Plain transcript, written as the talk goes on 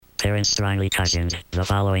Parents strongly cautioned. The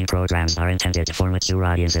following programs are intended for mature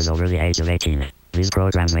audiences over the age of 18. These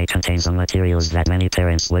programs may contain some materials that many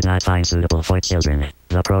parents would not find suitable for children.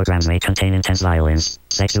 The programs may contain intense violence,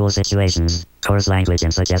 sexual situations, coarse language,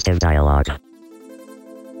 and suggestive dialogue.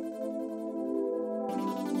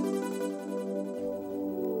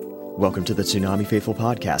 Welcome to the Toonami Faithful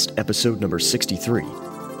Podcast, episode number 63,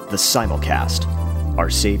 The Simulcast, Our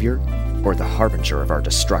Savior or the Harbinger of Our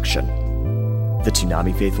Destruction. The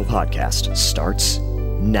Toonami Faithful Podcast starts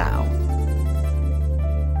now.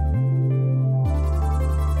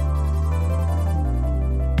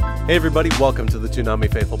 Hey everybody, welcome to the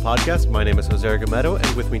Toonami Faithful Podcast. My name is Jose Argumedo,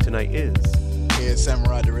 and with me tonight is... Hey,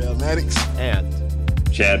 Samurai Darrell Maddox. And...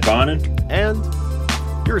 Chad Bonin. And...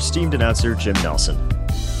 Your esteemed announcer, Jim Nelson.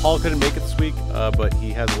 Paul couldn't make it this week, but he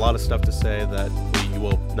has a lot of stuff to say that we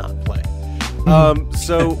will not play.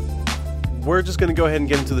 So we're just going to go ahead and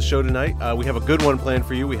get into the show tonight. We have a good one planned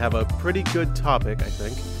for you. We have a pretty good topic, I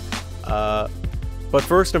think. But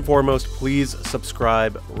first and foremost, please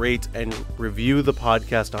subscribe, rate, and review the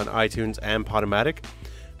podcast on iTunes and Podomatic.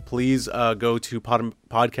 Please go to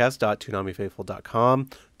podcast.toonamifaithful.com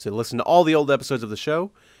to listen to all the old episodes of the show.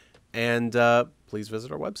 And please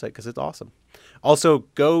visit our website because it's awesome. Also,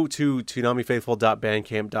 go to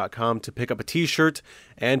toonamifaithful.bandcamp.com to pick up a t-shirt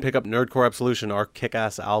and pick up Nerdcore Absolution, our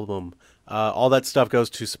kick-ass album. All that stuff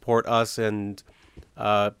goes to support us and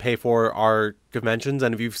pay for our conventions.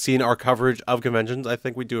 And if you've seen our coverage of conventions, I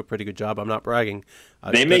think we do a pretty good job. I'm not bragging.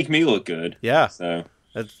 They make me look good. Yeah. So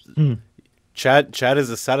Chad is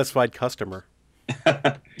a satisfied customer.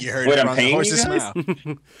 You heard Wait, it I'm from the paying horse's you guys?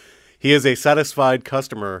 mouth. He is a satisfied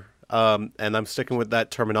customer. And I'm sticking with that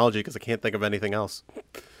terminology because I can't think of anything else.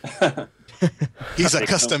 He's a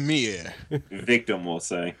customer. Victim, we'll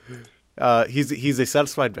say. He's a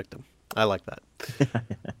satisfied victim. I like that.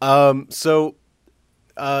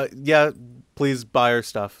 Yeah, please buy our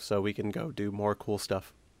stuff so we can go do more cool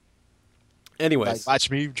stuff. Anyways. Like, watch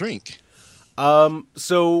me drink.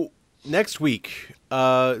 So next week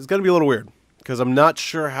is going to be a little weird because I'm not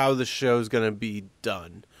sure how the show is going to be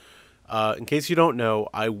done. In case you don't know,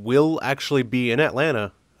 I will actually be in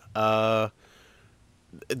Atlanta. Then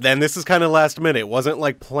this is kind of last minute. It wasn't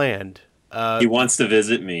like planned. He wants to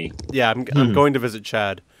visit me. Yeah, I'm going to visit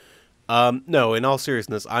Chad. No, in all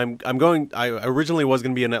seriousness, I'm going. I originally was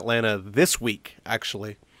going to be in Atlanta this week,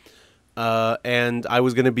 actually, and I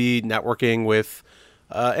was going to be networking with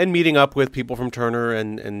and meeting up with people from Turner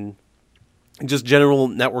and just general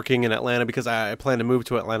networking in Atlanta because I plan to move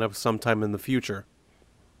to Atlanta sometime in the future.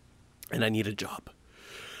 And I need a job.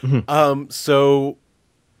 So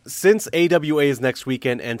since AWA is next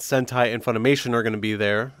weekend and Sentai and Funimation are going to be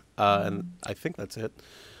there, and I think that's it.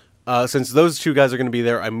 Since those two guys are going to be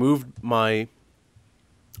there, I moved my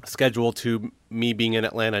schedule to me being in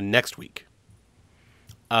Atlanta next week.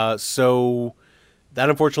 So that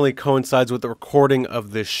unfortunately coincides with the recording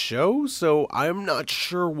of this show. So I'm not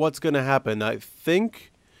sure what's going to happen. I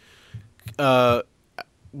think...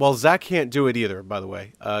 Well, Zach can't do it either, by the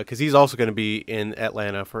way, because he's also going to be in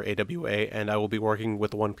Atlanta for AWA, and I will be working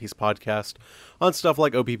with the One Piece podcast on stuff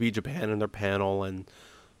like OPP Japan and their panel and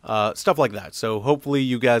stuff like that. So hopefully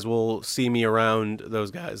you guys will see me around those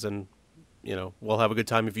guys, and we'll have a good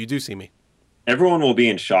time if you do see me. Everyone will be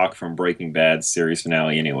in shock from Breaking Bad's series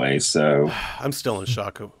finale anyway, so... I'm still in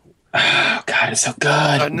shock. Oh, God, it's so good.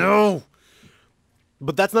 I know!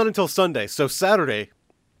 But that's not until Sunday, so Saturday...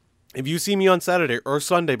 If you see me on Saturday or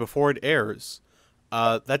Sunday before it airs,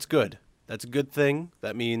 that's good. That's a good thing.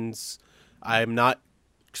 That means I'm not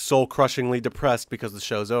soul-crushingly depressed because the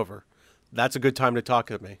show's over. That's a good time to talk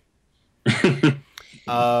to me.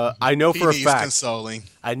 I know for a fact. Consoling.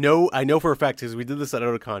 I know for a fact because we did this at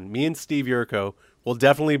Otakon. Me and Steve Yurko will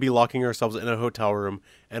definitely be locking ourselves in a hotel room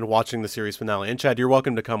and watching the series finale. And Chad, you're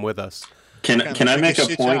welcome to come with us. Can I make a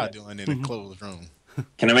point? Doing in a closed room.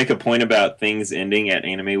 Can I make a point about things ending at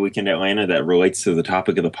Anime Weekend Atlanta that relates to the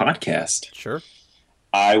topic of the podcast? Sure.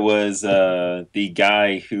 I was the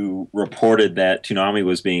guy who reported that Toonami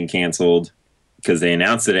was being canceled because they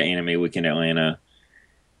announced it at Anime Weekend Atlanta.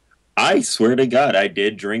 I swear to God, I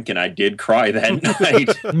did drink and I did cry that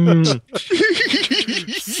night.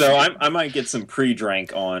 So I might get some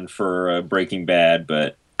pre-drank on for Breaking Bad,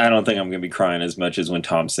 but I don't think I'm going to be crying as much as when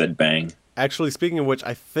Tom said bang. Actually, speaking of which,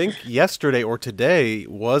 I think yesterday or today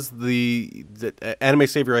was the Anime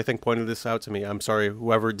Savior, I think, pointed this out to me. I'm sorry,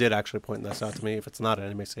 whoever did actually point this out to me, if it's not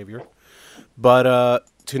Anime Savior. But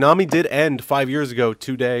Toonami did end 5 years ago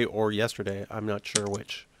today or yesterday. I'm not sure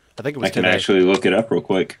which. I think it was today. I can actually look it up real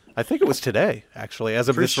quick. I think it was today, actually, as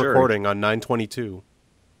of this recording on 9/22.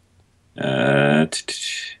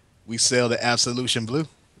 We sell the Absolution Blue.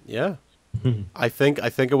 Yeah. I think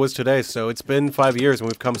it was today. So it's been 5 years and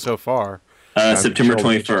we've come so far. September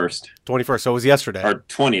 21st. 21st. So it was yesterday. Or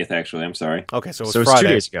 20th, actually. I'm sorry. Okay, so it was So it's Friday.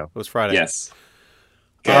 2 days ago. It was Friday. Yes.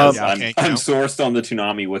 'Cause Yeah, I I'm can't count. sourced on the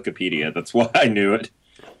Toonami Wikipedia. That's why I knew it.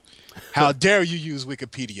 How dare you use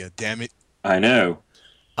Wikipedia? Damn it! I know.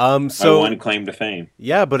 My So one claim to fame.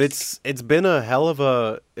 yeah, but it's been a hell of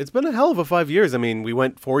a 5 years. I mean, we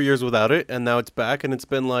went 4 years without it, and now it's back, and it's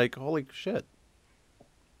been like holy shit.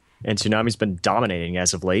 And Toonami's been dominating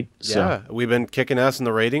as of late. So. Yeah, we've been kicking ass in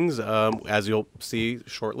the ratings, as you'll see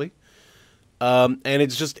shortly. And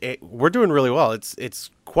it's just we're doing really well. It's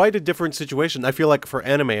quite a different situation. I feel like for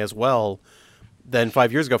anime as well than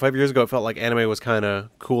 5 years ago. 5 years ago, it felt like anime was kind of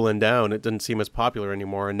cooling down. It didn't seem as popular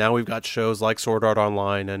anymore. And now we've got shows like Sword Art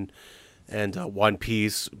Online and One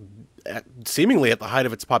Piece, seemingly at the height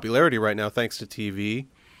of its popularity right now, thanks to TV.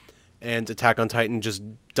 And Attack on Titan just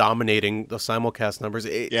dominating the simulcast numbers.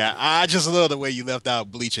 Yeah, I just love the way you left out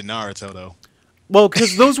Bleach and Naruto, though. Well,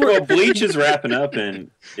 because those were Well, Bleach is wrapping up, and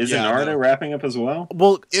isn't Yeah, I Naruto know. wrapping up as well?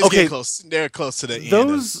 well. It's Okay, getting close. They're close to the end.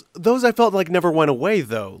 those I felt like never went away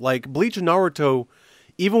though. Like Bleach and Naruto,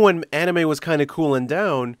 even when anime was kind of cooling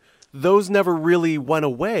down, those never really went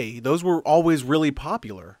away. Those were always really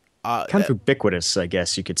popular. Kind of ubiquitous, I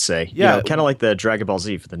guess you could say. Yeah. Kind of like the Dragon Ball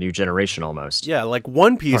Z for the new generation almost. Yeah, like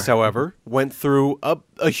One Piece, however, went through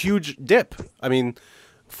a huge dip. I mean,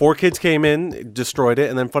 4Kids came in, destroyed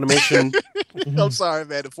it, and then Funimation. I'm sorry,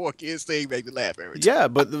 man. The 4Kids thing made me laugh every time. Yeah,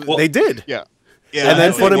 but they did. Yeah. And then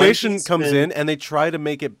I think One Funimation Piece comes been- in and they try to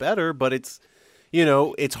make it better, but it's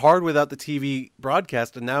hard without the TV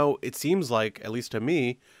broadcast. And now it seems like, at least to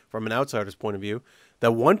me, from an outsider's point of view,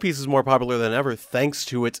 that One Piece is more popular than ever thanks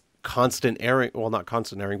to its constant airing. Well, not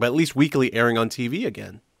constant airing, but at least weekly airing on TV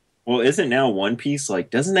again. Well, isn't now One Piece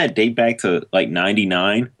doesn't that date back to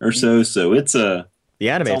 99 or so? So it's The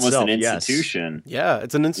anime almost itself, an yes. institution. Yeah,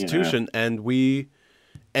 it's an institution, and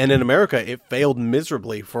in America, it failed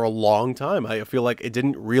miserably for a long time. I feel like it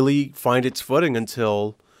didn't really find its footing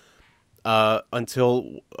until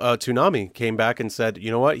Toonami came back and said,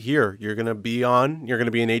 "You know what? Here, you're gonna be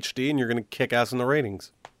in HD, and you're gonna kick ass in the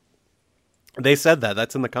ratings." They said that.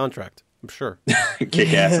 That's in the contract. I'm sure.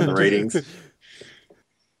 Kick ass in the ratings.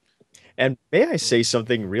 And may I say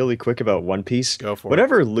something really quick about One Piece? Go for it.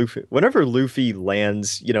 Whenever Luffy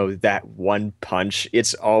lands, that one punch,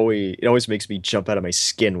 it always makes me jump out of my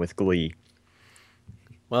skin with glee.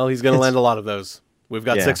 Well, he's gonna land a lot of those. We've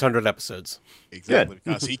got Yeah. 600 episodes. Exactly.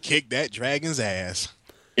 Because he kicked that dragon's ass.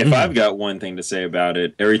 If I've got one thing to say about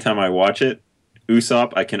it, every time I watch it,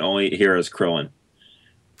 Usopp, I can only hear as Krillin.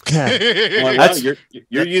 I'm like, That's- wow,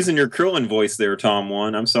 you're using your Krillin voice there, Tom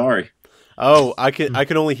One. I'm sorry. Oh, I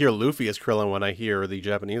can only hear Luffy as Krillin when I hear the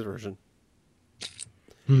Japanese version.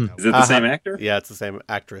 Is it the same actor? Yeah, it's the same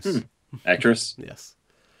actress. Actress? Yes.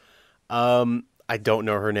 I don't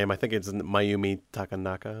know her name. I think it's Mayumi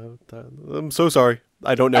Takanaka. I'm so sorry.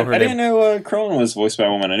 I don't know her I name. didn't know Krillin was voiced by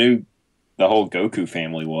a woman. I knew the whole Goku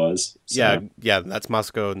family was. So. Yeah, that's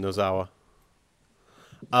Masuko Nozawa.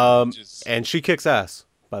 Just- And she kicks ass,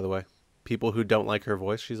 by the way. People who don't like her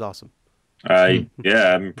voice, she's awesome.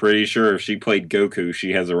 I'm pretty sure if she played Goku,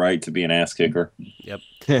 she has a right to be an ass kicker. Yep.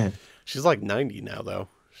 She's like 90 now, though.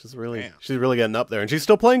 She's really Damn. getting up there, and she's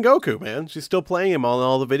still playing Goku, man. She's still playing him on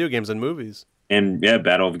all the video games and movies. And yeah,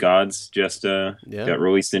 Battle of Gods just got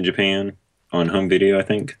released in Japan on home video, I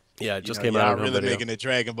think. Yeah, it just you know, came out y'all on home really video. making the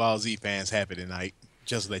Dragon Ball Z fans happy tonight.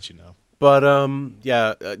 Just to let you know. But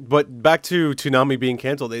but back to Toonami being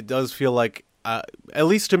canceled, it does feel like, at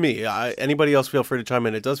least to me, anybody else feel free to chime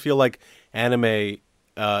in. It does feel like anime,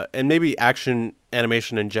 and maybe action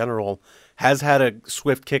animation in general, has had a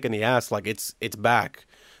swift kick in the ass. Like it's back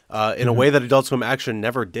in a way that Adult Swim Action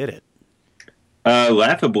never did it.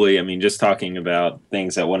 Laughably, I mean, just talking about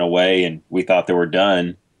things that went away and we thought they were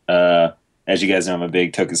done. As you guys know, I'm a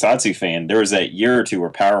big Tokusatsu fan. There was that year or two where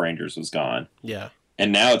Power Rangers was gone. Yeah.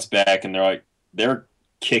 And now it's back, and they're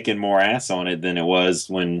kicking more ass on it than it was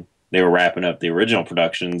when they were wrapping up the original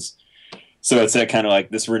productions. So it's that kind of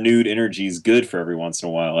this renewed energy is good for every once in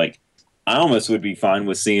a while. Like, I almost would be fine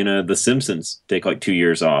with seeing The Simpsons take 2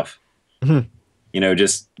 years off. Mhm.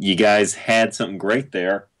 Just you guys had something great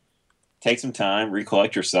there. Take some time,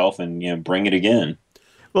 recollect yourself, and bring it again.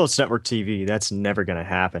 Well, it's network TV. That's never going to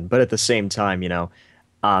happen. But at the same time,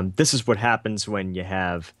 this is what happens when you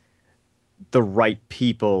have the right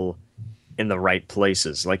people in the right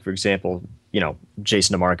places. Like, for example,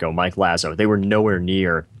 Jason DeMarco, Mike Lazo. They were nowhere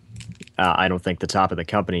near, I don't think, the top of the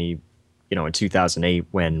company, in 2008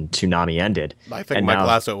 when Toonami ended. I think And Mike now-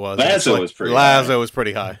 Lasso was. Lasso actually. was pretty Lasso high. was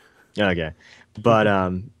pretty high. Okay. But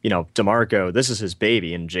DeMarco, this is his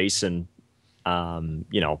baby, and Jason,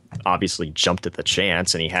 obviously jumped at the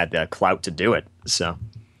chance, and he had the clout to do it. So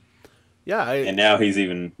Yeah, And now he's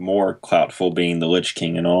even more cloutful, being the Lich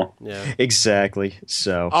King and all. yeah. exactly.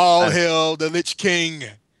 So All hail the Lich King.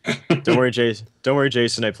 don't worry, Jason. Don't worry,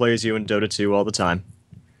 Jason. I play as you in Dota 2 all the time.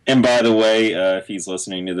 And by the way, if he's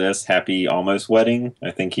listening to this, happy almost wedding. I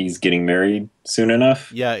think he's getting married soon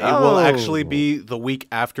enough. Yeah, it will Oh. actually be the week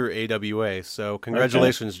after AWA. So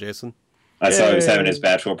congratulations, Jason. I saw he was Yay. having his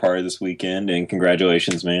bachelor party this weekend, and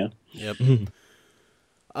congratulations, man. Yep.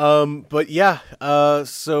 But yeah,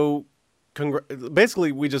 so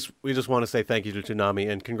basically we just want to say thank you to Toonami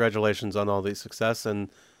and congratulations on all the success, and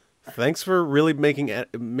thanks for really making a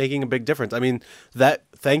big difference. I mean, that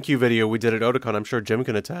thank you video we did at Otakon, I'm sure Jim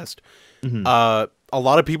can attest. A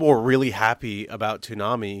lot of people were really happy about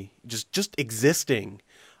Toonami just existing.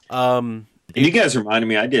 And you guys reminded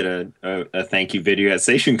me, I did a thank you video at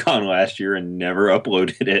SationCon last year and never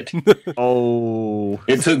uploaded it. Oh,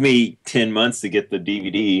 It took me 10 months to get the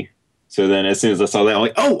DVD. So then as soon as I saw that, I'm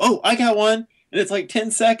like, oh, I got one. And it's like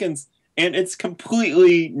 10 seconds. And it's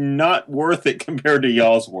completely not worth it compared to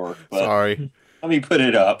y'all's work. But Sorry. let me put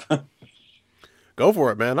it up. Go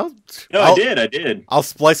for it, man. I did. I'll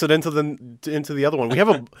splice it into the other one.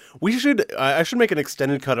 I should make an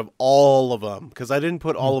extended cut of all of them because I didn't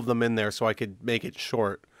put all of them in there so I could make it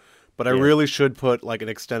short. But I really should put like an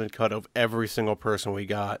extended cut of every single person we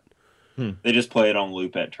got. They just play it on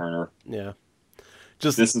loop at Turner. Yeah.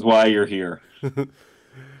 Just This is why you're here.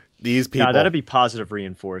 these people. yeah, that'd be positive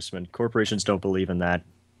reinforcement. Corporations don't believe in that.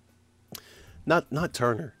 Not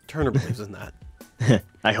Turner. Turner believes in that.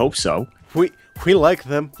 I hope so. We like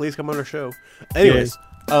them. Please come on our show. Anyways,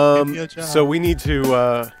 me a job. so we need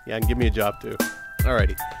to and give me a job too.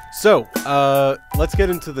 Alrighty. So, let's get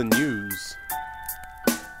into the news.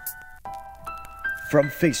 From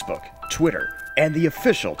Facebook, Twitter, and the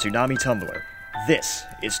official Toonami Tumblr, this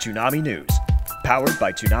is Toonami News, powered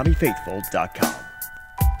by ToonamiFaithful.com.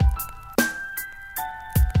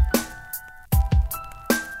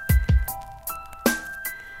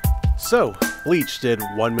 So, Bleach did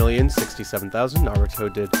 1,067,000,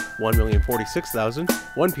 Naruto did 1,046,000,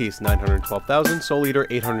 One Piece 912,000, Soul Eater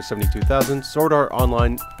 872,000, Sword Art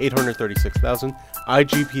Online 836,000,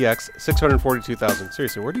 IGPX 642,000.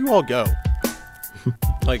 Seriously, where do you all go?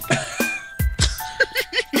 Like,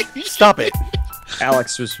 stop it.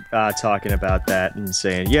 Alex was talking about that and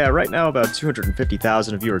saying, yeah, right now about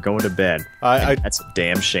 250,000 of you are going to bed. I That's a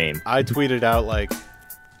damn shame. I tweeted out like,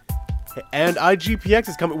 and IGPX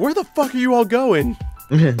is coming. Where the fuck are you all going?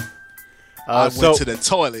 I went to the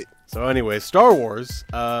toilet. So anyway, Star Wars,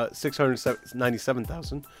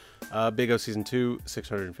 697,000. Big O Season 2,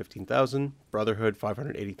 615,000. Brotherhood,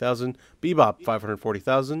 580,000. Bebop,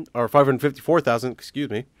 540,000. Or 554,000, excuse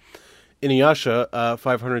me. Inuyasha,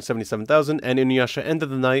 577,000. And Inuyasha ended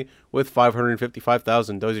the night with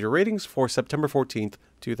 555,000. Those are your ratings for September 14th,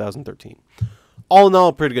 2013. All in all,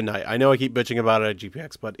 a pretty good night. I know I keep bitching about it at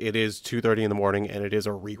GPX, but it is 2:30 in the morning, and it is a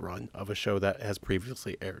rerun of a show that has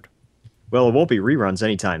previously aired. Well, it won't be reruns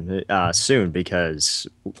anytime soon because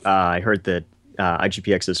I heard that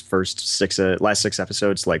IGPX's last six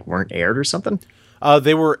episodes weren't aired or something.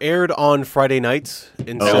 They were aired on Friday nights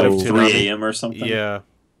instead At of like 3 Toonami. a.m. or something. Yeah,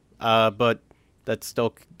 but they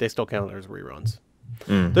still count as reruns.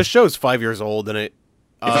 The show's 5 years old, and it.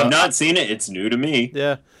 If I've not seen it, it's new to me.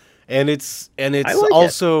 Yeah, and it's I like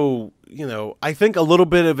also I think a little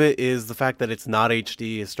bit of it is the fact that it's not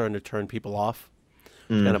HD is starting to turn people off.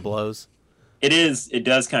 Kind of blows. It is. It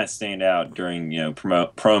does kind of stand out during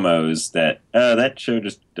promos that that show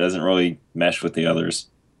just doesn't really mesh with the others,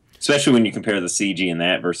 especially when you compare the CG in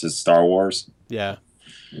that versus Star Wars. Yeah.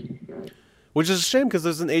 Which is a shame because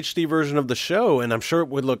there's an HD version of the show, and I'm sure it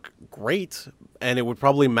would look great, and it would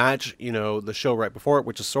probably match, the show right before it,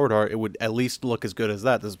 which is Sword Art. It would at least look as good as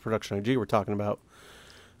that. This is Production IG we're talking about.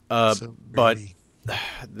 So But really-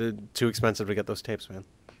 they're too expensive to get those tapes, man.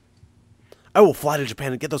 I will fly to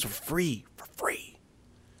Japan and get those for free.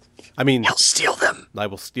 I mean, He'll steal them. I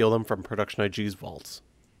will steal them from Production IG's vaults.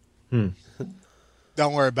 don't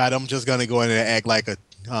worry about it. I'm just gonna go in and act like a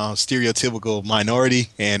stereotypical minority,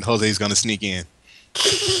 and Jose's gonna sneak in.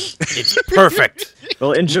 It's perfect.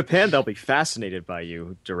 Well, in Japan, they'll be fascinated by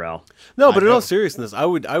you, Darrell. No, but I in all know. seriousness, I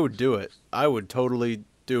would do it. I would totally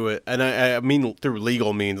do it, and I mean through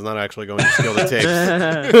legal means, not actually going to steal the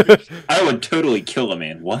tapes. I would totally kill a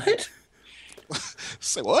man. What?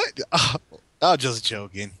 Say what? I'm just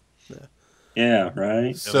joking. Yeah,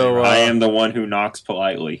 right. So I am the one who knocks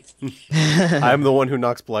politely. I'm the one who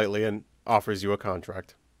knocks politely and offers you a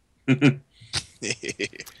contract.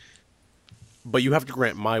 but you have to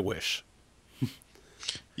grant my wish.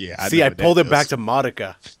 Yeah. See, know I what pulled that it back is. to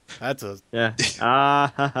Madoka. That's a Yeah.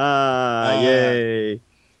 Yay.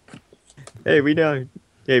 Hey, we know.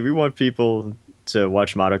 Hey, we want people to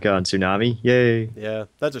watch Madoka on Tsunami. Yay. yeah,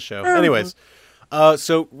 that's a show. Anyways,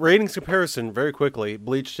 so ratings comparison very quickly.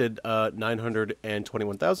 Bleach did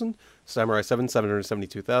 921,000, Samurai 7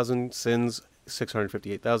 772,000, Sins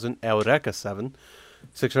 658,000, Eureka 7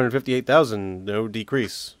 658,000. No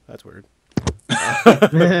decrease. That's weird.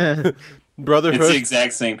 It's Brotherhood. the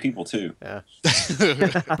exact same people too. Yeah.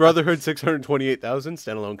 Brotherhood 628,000,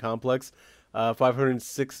 Standalone Complex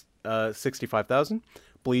 565,000.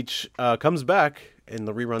 Bleach comes back in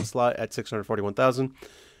the rerun slot at 641,000.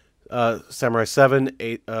 Samurai 7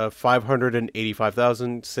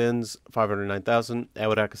 585,000. Sins 509,000.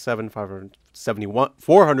 Eureka 7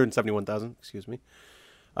 471,000. Excuse me.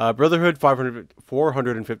 Brotherhood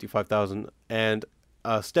 455,000, and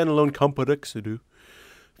Standalone Complex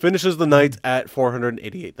finishes the night at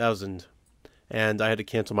 488,000. And I had to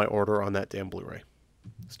cancel my order on that damn Blu-ray.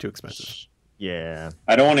 It's too expensive. Yeah.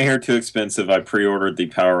 I don't want to hear too expensive. I pre-ordered the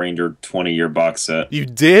Power Ranger 20-year box set. You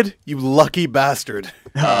did? You lucky bastard.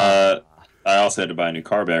 I also had to buy a new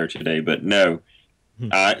car battery today, but no.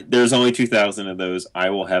 There's only 2,000 of those. I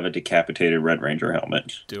will have a decapitated Red Ranger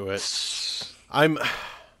helmet. Do it.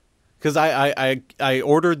 Because I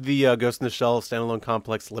ordered the Ghost in the Shell Standalone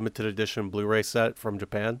Complex limited edition Blu-ray set from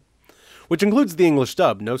Japan, which includes the English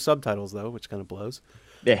dub, no subtitles though, which kind of blows.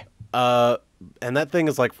 Yeah. And that thing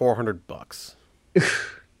is like $400.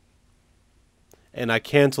 And I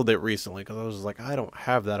canceled it recently because I was like, I don't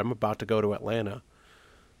have that. I'm about to go to Atlanta,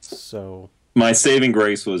 so My saving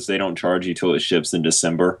grace was they don't charge you till it ships in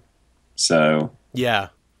December. So yeah.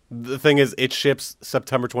 The thing is, it ships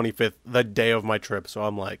September 25th, the day of my trip. So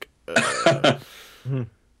I'm like,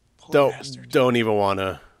 don't even want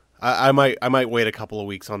to. I might wait a couple of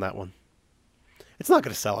weeks on that one. It's not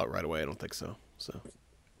going to sell out right away. I don't think so. So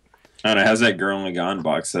I don't know. How's that Girl in Gone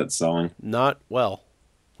box set selling? not well.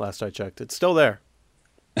 Last I checked, it's still there.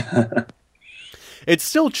 It's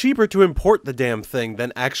still cheaper to import the damn thing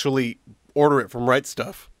than actually order it from Right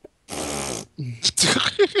Stuff.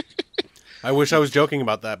 I wish I was joking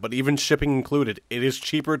about that, but even shipping included, it is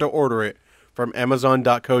cheaper to order it from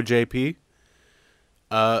Amazon.co.jp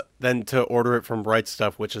than to order it from Right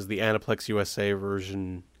Stuff, which is the Aniplex USA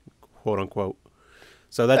version, quote unquote.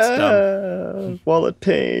 So that's dumb. Wallet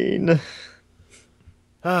pain.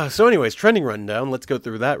 So anyways, trending rundown. Let's go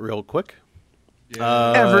through that real quick.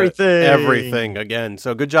 Everything again.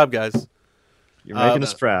 So good job, guys. You're making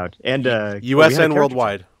us proud. And US and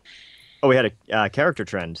worldwide. Oh, we had a character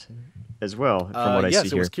trend as well, from what I yes, see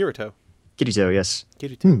it here. was Kirito. Kirito, yes.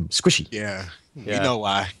 Kirito. Squishy. Yeah. Yeah. You know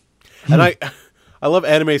why. And I love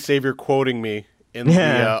Anime Savior quoting me in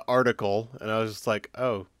Yeah. the article, and I was just like,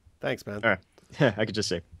 oh, thanks, man. All right. I could just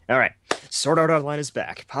say. All right. Sword Art Online is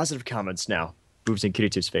back. Positive comments now. Boobs in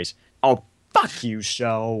Kirito's face. Oh, fuck you,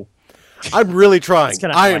 show. I'm really trying. That's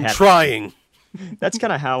kinda how I I am had it. trying. That's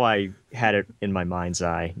kind of how I had it in my mind's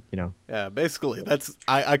eye, you know. Yeah, basically,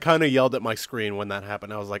 I kind of yelled at my screen when that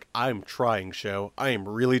happened. I was like, I'm trying, show. I am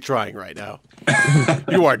really trying right now.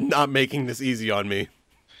 You are not making this easy on me.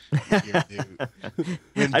 Yeah, dude.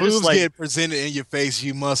 When I just boobs like- get presented in your face,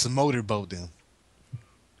 you must motorboat them.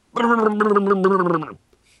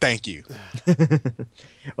 Thank you.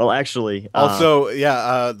 Well, actually, Also,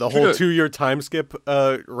 the whole 2-year time skip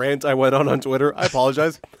rant I went on Twitter. I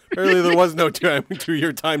apologize. Apparently, there was no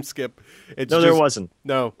 2-year time skip. It's no, there wasn't.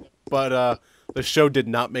 No, but the show did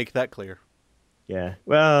not make that clear. Yeah.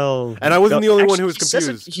 Well, And I wasn't the only one who was he says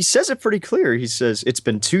confused. he says it pretty clear. He says it's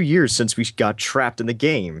been 2 years since we got trapped in the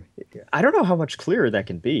game. I don't know how much clearer that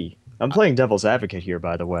can be. I'm playing devil's advocate here,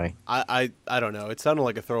 by the way. I don't know. It sounded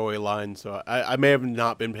like a throwaway line, so I may have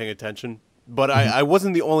not been paying attention. But I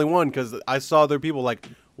wasn't the only one, because I saw other people like,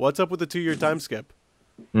 what's up with the 2-year time skip?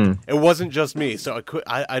 It wasn't just me, so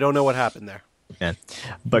I don't know what happened there. Yeah.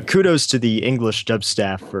 But kudos to the English dub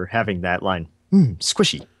staff for having that line.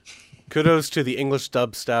 Squishy. Kudos to the English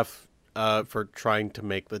dub staff for trying to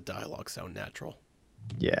make the dialogue sound natural.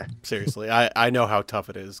 Yeah. Seriously, I know how tough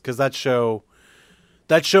it is, because that show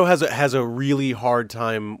has a really hard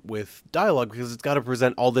time with dialogue, because it's got to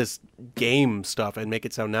present all this game stuff and make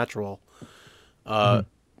it sound natural, and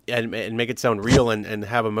make it sound real, and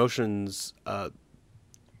have emotions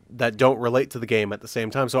that don't relate to the game at the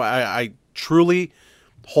same time. So I truly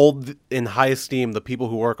hold in high esteem the people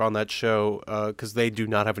who work on that show, because they do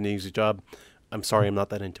not have an easy job. I'm sorry, I'm not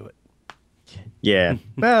that into it. Yeah.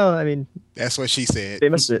 Well, I mean, That's what she said. they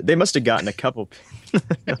must have gotten a couple. Oh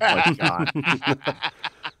my god.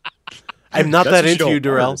 I'm not That's that a into show you, I wanted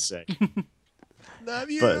Durrell. to say. Love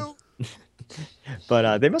you. But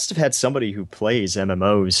but they must have had somebody who plays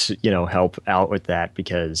MMOs, help out with that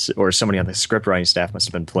or somebody on the script writing staff must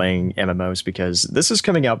have been playing MMOs because this is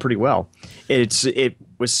coming out pretty well. It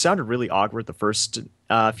sounded really awkward the first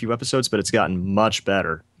few episodes, but it's gotten much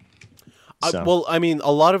better. So. Well, I mean,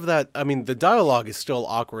 a lot of that. I mean, the dialogue is still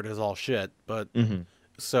awkward as all shit, but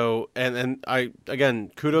so and I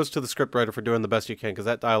again, kudos to the scriptwriter for doing the best you can because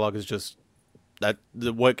that dialogue is just that.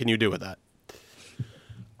 What can you do with that?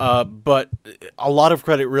 But a lot of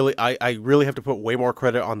credit, really, I really have to put way more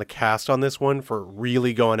credit on the cast on this one for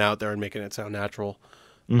really going out there and making it sound natural.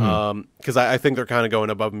 Because I think they're kind of going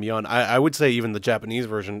above and beyond. I would say even the Japanese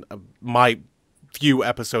version, of my few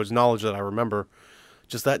episodes knowledge that I remember,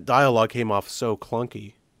 just that dialogue came off so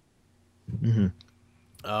clunky.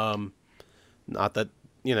 Not that,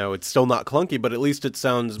 it's still not clunky, but at least it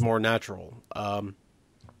sounds more natural.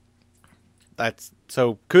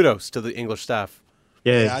 So kudos to the English staff.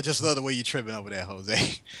 Yeah, I just love the way you're tripping over that,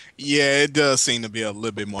 Jose. Yeah, it does seem to be a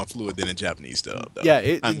little bit more fluid than the Japanese dub, though. Yeah,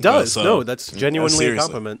 it does. No, that's genuinely a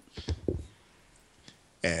compliment.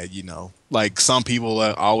 And, like some people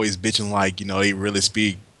are always bitching like, they really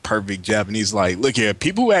speak perfect Japanese. Like, look here,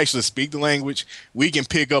 people who actually speak the language, we can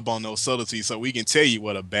pick up on those subtleties so we can tell you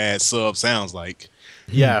what a bad sub sounds like.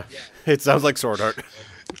 Yeah, it sounds like Sword Art.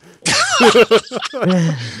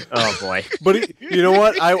 Oh boy! But you know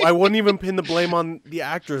what? I wouldn't even pin the blame on the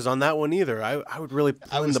actors on that one either. I would really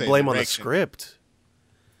pin the blame on the script.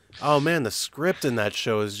 Oh man, the script in that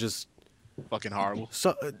show is just fucking horrible.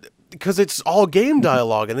 So because it's all game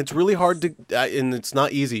dialogue and it's really hard to and it's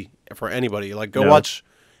not easy for anybody. Like go watch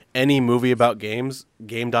any movie about games.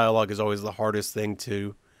 Game dialogue is always the hardest thing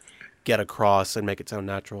to get across and make it sound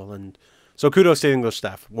natural. And so kudos to the English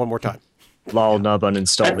staff one more time. Lol nub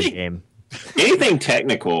uninstall the game. Anything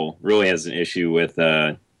technical really has an issue with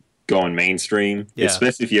going mainstream,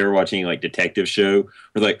 especially if you're ever watching like detective show.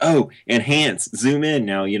 We're like, oh, enhance, zoom in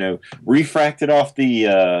now. Refract it off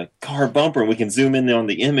the car bumper, and we can zoom in on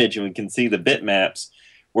the image, and we can see the bitmaps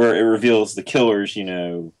where it reveals the killer's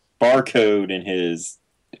barcode in his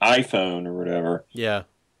iPhone or whatever. Yeah.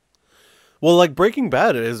 Well, like Breaking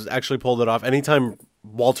Bad has actually pulled it off. Anytime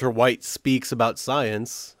Walter White speaks about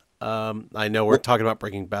science. I know we're talking about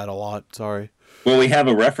Breaking Bad a lot. Sorry. Well, we have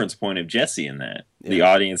a reference point of Jesse in that. Yeah. The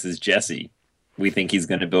audience is Jesse. We think he's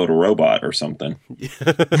going to build a robot or something.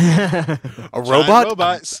 A robot?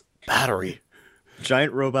 Robots. Battery.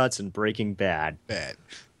 Giant robots and Breaking Bad. Bad.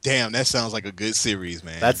 Damn, that sounds like a good series,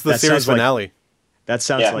 man. That's the series finale. That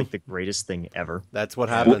sounds like the greatest thing ever. That's what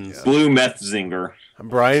happens. Blue meth zinger.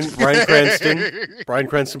 Brian Cranston. Brian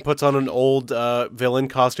Cranston puts on an old villain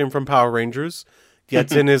costume from Power Rangers.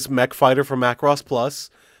 Gets in his mech fighter from Macross Plus,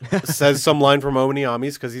 says some line from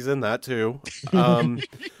Omniamis because he's in that too,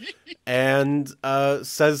 and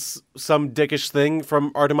says some dickish thing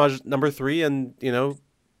from Artemage number 3, and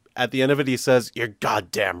at the end of it he says, "You're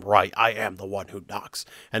goddamn right, I am the one who knocks,"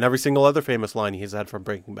 and every single other famous line he's had from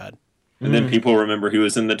Breaking Bad. And then people remember he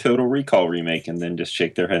was in the Total Recall remake, and then just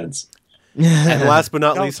shake their heads. And last but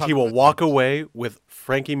not least, he will walk away with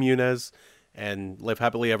Frankie Muniz. And live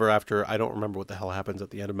happily ever after. I don't remember what the hell happens at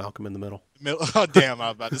the end of Malcolm in the Middle. Oh, damn, I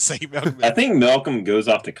was about to say Malcolm. I think Malcolm goes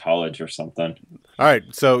off to college or something. All right,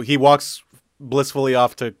 so he walks blissfully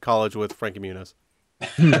off to college with Frankie Muniz.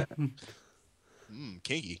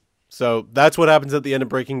 Kinky. So that's what happens at the end of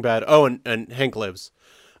Breaking Bad. Oh, and Hank lives.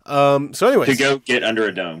 So anyways. To go get under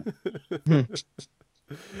a dome.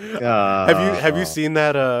 Have you seen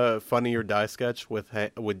that Funny or Die sketch with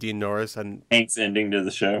Dean Norris and Hank's ending to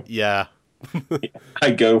the show? Yeah. I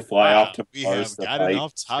go fly off to we have got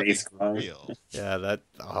enough topic for real. Yeah, that.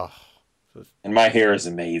 And my hair is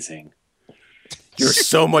amazing. You're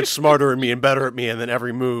so much smarter than me and better at me, and then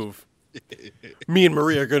every move. Me and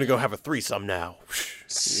Maria are going to go have a threesome now.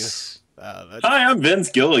 Hi, I'm Vince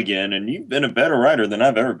Gilligan, and you've been a better writer than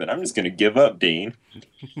I've ever been. I'm just going to give up, Dean.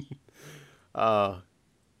 Go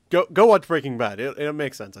watch Breaking Bad. It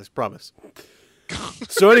makes sense, I promise.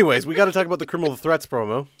 So anyways, we got to talk about the Criminal Threats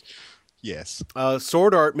promo. Yes.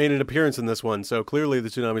 Sword Art made an appearance in this one, so clearly the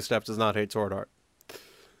Toonami staff does not hate Sword Art.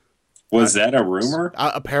 Was that a rumor?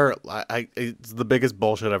 Apparently, it's the biggest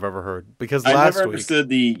bullshit I've ever heard. Because I last never week understood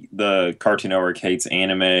the Cartoon Network hates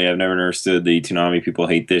anime. I've never understood the Toonami people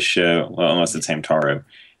hate this show. Well, unless it's Hamtaro.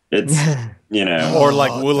 It's or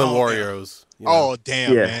like Woolen Warriors. Oh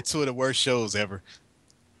damn, man! 2 of the worst shows ever.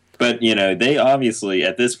 But they obviously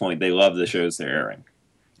at this point they love the shows they're airing.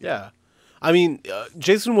 Yeah. I mean,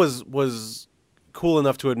 Jason was cool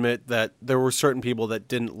enough to admit that there were certain people that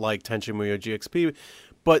didn't like Tenchi Muyo GXP,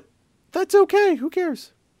 but that's okay. Who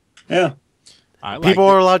cares? Yeah. People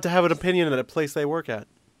are allowed to have an opinion at a place they work at.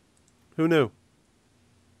 Who knew?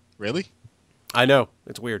 Really? I know.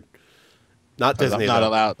 It's weird. Not Disney.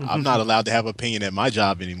 I'm not allowed to have opinion at my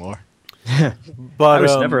job anymore. But I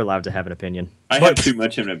was never allowed to have an opinion. I have too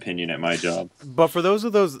much of an opinion at my job. But for those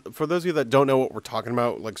of you that don't know what we're talking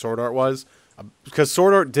about, like Sword Art was, because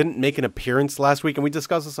Sword Art didn't make an appearance last week, and we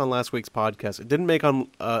discussed this on last week's podcast. It didn't make an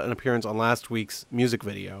appearance on last week's music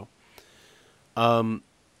video. And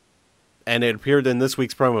it appeared in this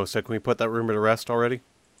week's promo. So can we put that rumor to rest already,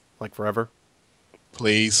 like forever?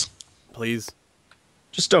 Please.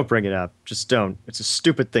 Just don't bring it up. Just don't. It's a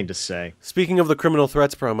stupid thing to say. Speaking of the Criminal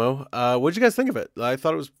Threats promo, what did you guys think of it? I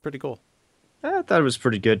thought it was pretty cool. I thought it was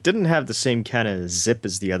pretty good. Didn't have the same kind of zip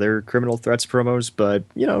as the other Criminal Threats promos, but,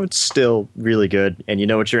 it's still really good. And you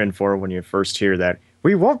know what you're in for when you first hear that.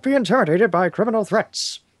 We won't be intimidated by criminal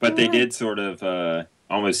threats. But they did sort of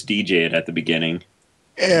almost DJ it at the beginning.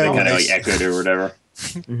 Yeah, they kind of echoed it or whatever.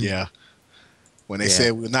 Yeah. When they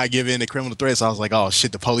said we're not giving in to criminal threats, I was like, oh,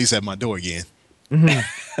 shit, the police at my door again. When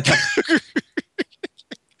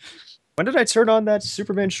did I turn on that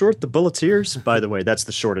Superman short, The Bulleteers? By the way, that's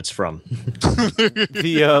the short it's from.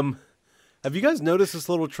 Have you guys noticed this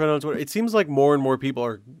little trend on Twitter? It seems like more and more people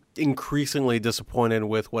are increasingly disappointed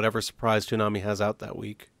with whatever surprise Toonami has out that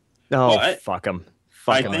week. Oh, fuck them.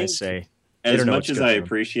 Fuck them, I say. As much as I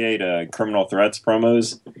appreciate Criminal Threats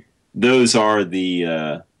promos, those are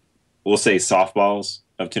the, we'll say, softballs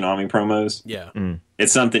of Toonami promos. Yeah.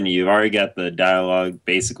 It's something you've already got the dialogue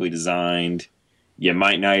basically designed. You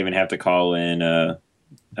might not even have to call in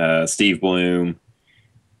Steve Bloom.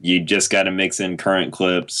 You just got to mix in current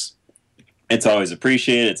clips. It's always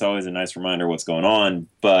appreciated. It's always a nice reminder of what's going on,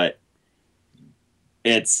 but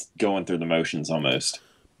it's going through the motions almost.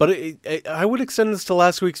 But I would extend this to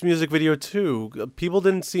last week's music video too. People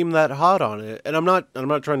didn't seem that hot on it, and I'm not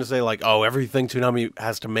trying to say like, oh, everything Toonami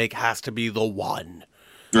has to make has to be the one.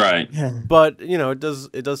 Right. But it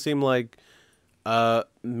does seem like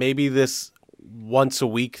maybe this once a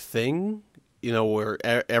week thing, where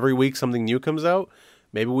every week something new comes out.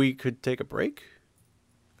 Maybe we could take a break.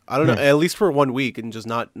 I don't know, at least for 1 week, and just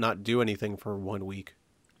not do anything for 1 week.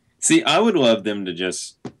 See, I would love them to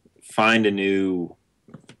just find a new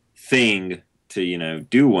thing to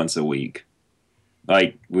do once a week.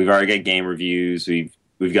 Like we've already got game reviews.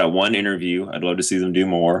 We've got one interview. I'd love to see them do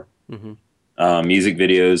more. Mm-hmm. Music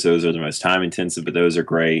videos, those are the most time intensive, but those are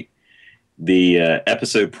great. The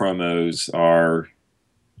episode promos are,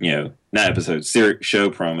 not episodes, show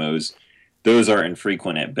promos. Those are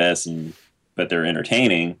infrequent at best, but they're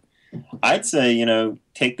entertaining. I'd say,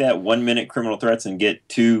 take that 1 minute Criminal Threats and get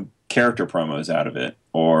 2 character promos out of it,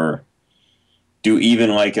 or do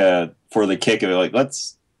even like for the kick of it, like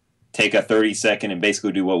let's take a 30-second and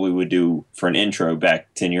basically do what we would do for an intro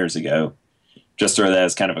back 10 years ago. Just throw that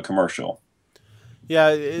as kind of a commercial.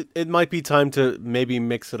 Yeah, it might be time to maybe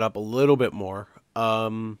mix it up a little bit more.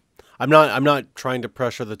 I'm not trying to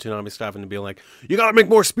pressure the Toonami staff into being like, you got to make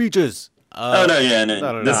more speeches.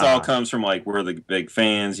 This all comes from like we're the big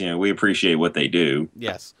fans. We appreciate what they do.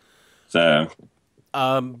 Yes. So,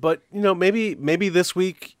 but maybe this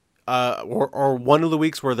week, or one of the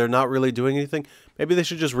weeks where they're not really doing anything, maybe they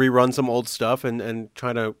should just rerun some old stuff and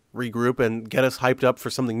try to regroup and get us hyped up for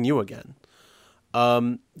something new again.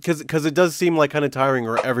 Because it does seem like kind of tiring,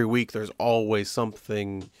 or every week there's always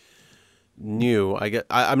something new.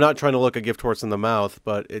 I'm not trying to look a gift horse in the mouth,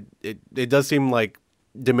 but it does seem like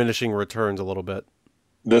diminishing returns a little bit.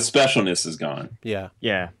 The specialness is gone. Yeah.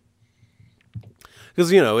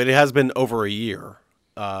 Because it has been over a year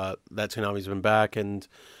that Toonami's been back, and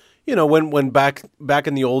when back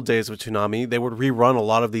in the old days of Toonami, they would rerun a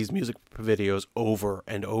lot of these music videos over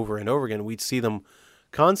and over and over again. We'd see them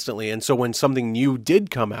constantly, and so when something new did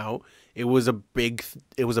come out, it was a big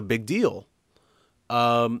deal.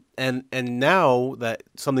 And now that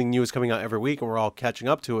something new is coming out every week and we're all catching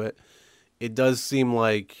up to it, it does seem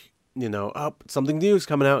like something new is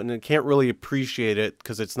coming out, and it can't really appreciate it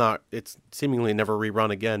because it's seemingly never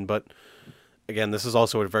rerun again. But again, this is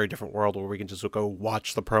also a very different world where we can just go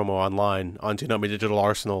watch the promo online on Toonami Digital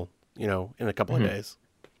Arsenal, in a couple of days,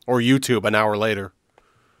 or YouTube an hour later.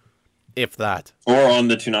 If that. Or on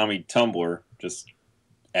the Toonami Tumblr, just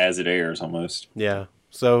as it airs almost. Yeah.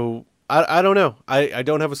 So, I don't know. I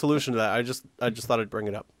don't have a solution to that. I just thought I'd bring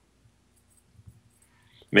it up.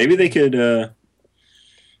 Maybe they could,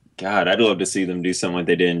 God, I'd love to see them do something like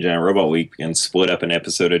they did in Giant Robot Week and split up an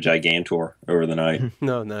episode of Gigantor over the night.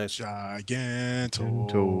 No, nice.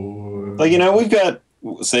 Gigantor. Like, we've got,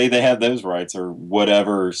 say they have those rights or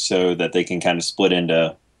whatever, so that they can kind of split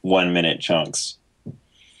into 1 minute chunks.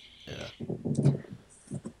 Yeah.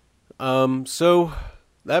 So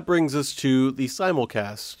that brings us to the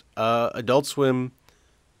simulcast. Adult Swim,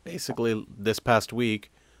 basically this past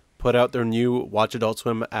week, put out their new Watch Adult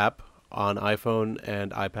Swim app on iPhone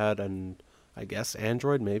and iPad and I guess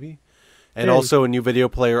Android maybe, and also a new video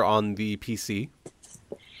player on the PC.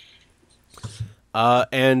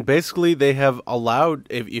 And basically they have allowed,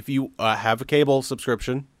 if you have a cable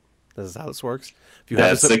subscription, this is how this works. If you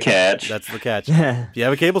That's have the catch. That's the catch. If you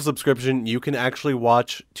have a cable subscription, you can actually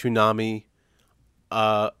watch Toonami,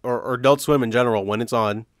 or Adult Swim in general when it's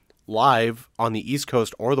on live on the East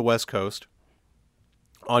Coast or the West Coast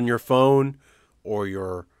on your phone or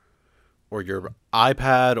your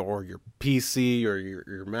iPad or your PC or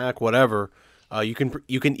your Mac, whatever. You can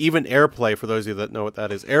even AirPlay, for those of you that know what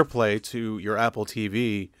that is, AirPlay to your Apple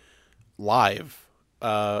TV live.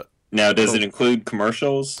 Now, does it include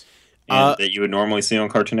commercials that you would normally see on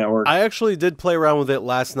Cartoon Network? I actually did play around with it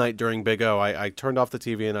last night during Big O. I turned off the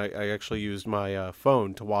TV and I actually used my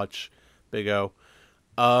phone to watch Big O.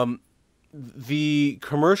 The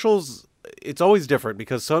commercials, it's always different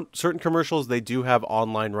because certain commercials they do have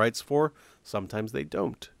online rights for. Sometimes they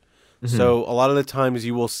don't. Mm-hmm. So a lot of the times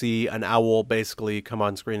you will see an owl basically come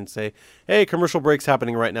on screen and say, "Hey, commercial break's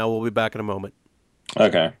happening right now. We'll be back in a moment."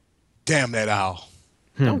 Okay. Damn that owl.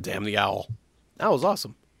 Don't damn the owl. Owl's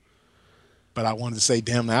awesome. But I wanted to say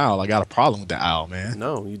damn the owl. I got a problem with the owl, man.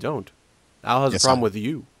 No, you don't. Owl has a problem with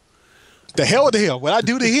you. The hell with him. What I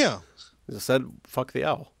do to him? I said, fuck the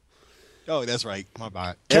owl. Oh, that's right. My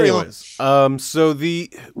bad. Anyways, so the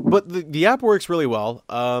app works really well.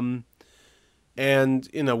 And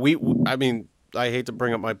you know, I mean, I hate to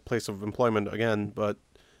bring up my place of employment again, but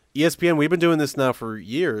ESPN, we've been doing this now for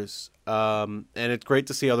years. And it's great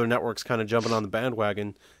to see other networks kind of jumping on the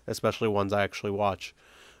bandwagon, especially ones I actually watch.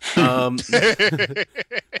 I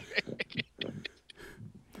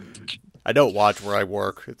don't watch where I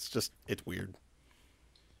work. It's weird.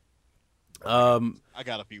 I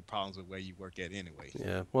got a few problems with where you work at anyway.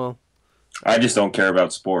 Yeah, well, I just don't care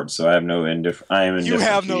about sports, so I have no I am indifferent. You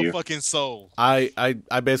have to no you. fucking soul. I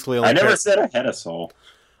basically only I never said I had a soul.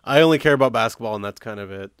 I only care about basketball, and that's kind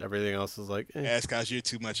of it. Everything else is like, eh. That's because you're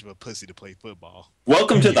too much of a pussy to play football.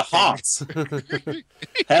 Welcome to the Hawks.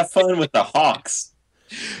 Have fun with the Hawks.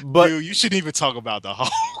 But dude, you shouldn't even talk about the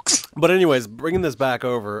Hawks. But anyways, bringing this back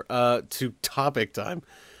over to topic time.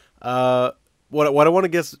 What I want to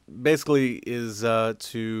guess basically is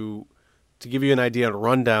to give you an idea and a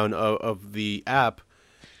rundown of the app.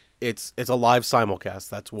 It's a live simulcast.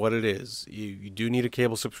 That's what it is. You do need a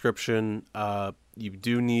cable subscription. You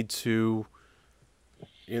do need to,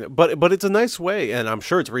 but it's a nice way, and I'm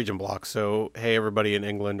sure it's region block. So hey, everybody in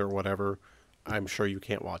England or whatever, I'm sure you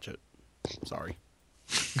can't watch it. Sorry.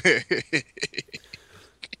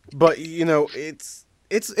 But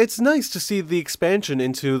it's nice to see the expansion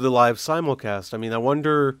into the live simulcast. I mean, I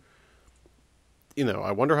wonder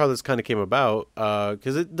how this kind of came about,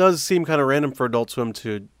 because it does seem kind of random for Adult Swim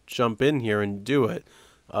to jump in here and do it,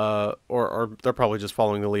 or they're probably just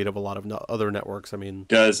following the lead of a lot of other networks. I mean,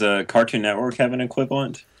 does Cartoon Network have an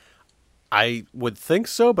equivalent? I would think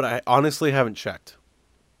so, but I honestly haven't checked.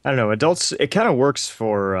 I don't know. It kind of works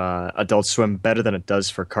for Adult Swim better than it does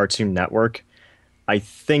for Cartoon Network. I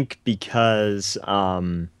think because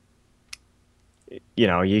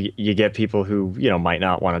you get people who might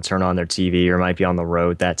not want to turn on their TV or might be on the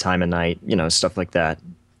road that time of night, stuff like that.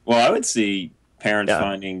 Well, I would see parents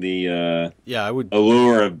finding the I would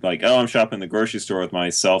allure of like, oh, I'm shopping the grocery store with my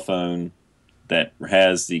cell phone that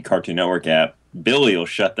has the Cartoon Network app. Billy will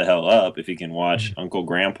shut the hell up if he can watch Uncle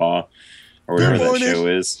Grandpa or whatever that show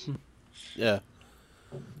is. Yeah.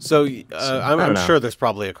 So I'm sure there's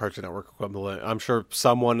probably a Cartoon Network equivalent. I'm sure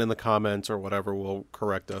someone in the comments or whatever will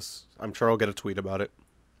correct us. I'm sure I'll get a tweet about it.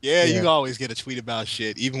 Yeah, you always get a tweet about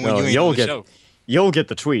shit, even when you ain't on the show. You'll get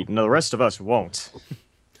the tweet, and the rest of us won't.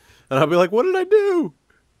 And I'll be like, what did I do?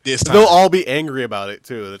 This time. They'll all be angry about it,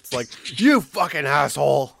 too. It's like, you fucking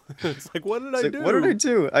asshole. It's like, what did I do? What did I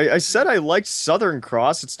do? I said I liked Southern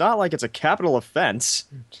Cross. It's not like it's a capital offense.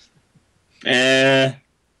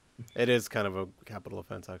 It is kind of a capital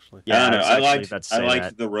offense, actually. Yeah, I don't know. I liked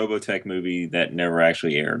the Robotech movie that never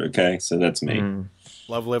actually aired, okay? So that's me.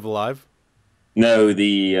 Love, Live, Alive? No,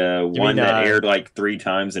 the one that aired like 3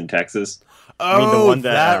 times in Texas. Oh, I mean, the one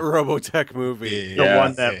that Robotech movie. The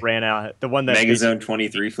one that ran out. The one that Megazone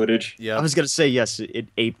 23 footage. Yeah, I was gonna say yes. It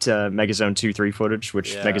aped Megazone 2-3 footage,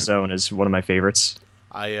 which Megazone is one of my favorites.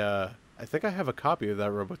 I think I have a copy of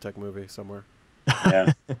that Robotech movie somewhere.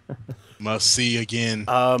 Yeah. Must see again.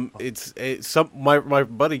 My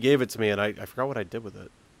buddy gave it to me, and I forgot what I did with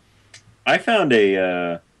it. I found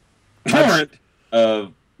a torrent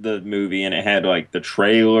of the movie, and it had like the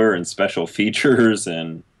trailer and special features,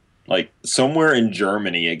 and like somewhere in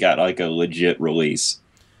Germany it got like a legit release.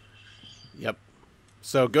 Yep.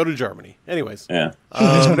 So go to Germany. Anyways. Yeah.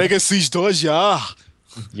 Mega Siege Doors, yeah.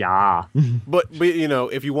 Yeah. But you know,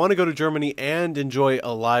 if you want to go to Germany and enjoy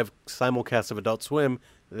a live simulcast of Adult Swim,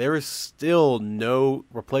 there is still no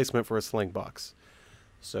replacement for a Slingbox.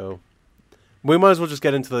 So we might as well just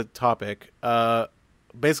get into the topic.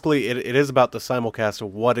 Basically, it is about the simulcast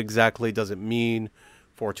of what exactly does it mean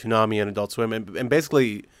for Toonami and Adult Swim, and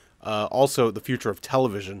basically also the future of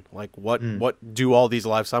television. Like what do all these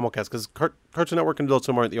live simulcasts? Because Cartoon Network and Adult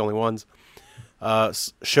Swim aren't the only ones.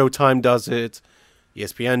 Showtime does it.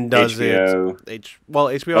 ESPN does HBO. it. HBO Oh,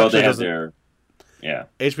 actually they have doesn't. their. Yeah.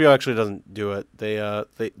 HBO actually doesn't do it. They have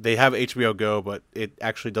HBO Go, but it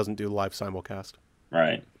actually doesn't do live simulcast.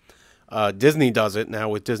 Right. Disney does it now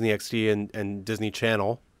with Disney XD and Disney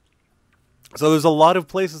Channel. So there's a lot of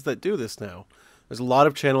places that do this now. There's a lot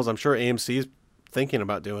of channels. I'm sure AMC is thinking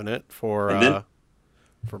about doing it for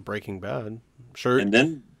Breaking Bad. Sure. And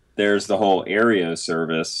then there's the whole Aereo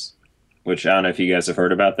service, which I don't know if you guys have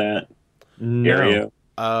heard about that. No.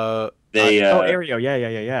 Aereo. They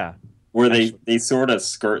Aereo. Yeah. where they sort of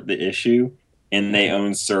skirt the issue, and they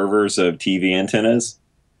own servers of TV antennas.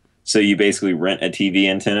 So you basically rent a TV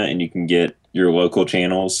antenna and you can get your local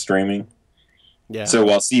channels streaming. Yeah. So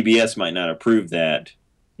while CBS might not approve that,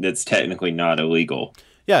 that's technically not illegal.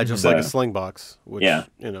 Yeah, just like a So- Slingbox, which Yeah.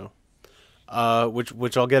 you know,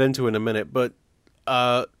 which I'll get into in a minute. But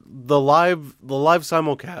the live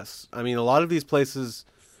simulcasts. I mean, a lot of these places.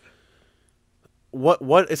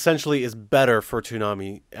 What essentially is better for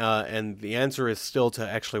Toonami? And the answer is still to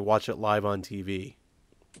actually watch it live on TV,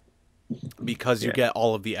 because you get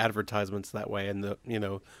all of the advertisements that way, and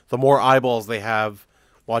the more eyeballs they have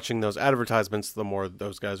watching those advertisements, the more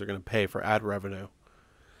those guys are going to pay for ad revenue.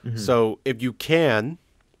 Mm-hmm. So if you can,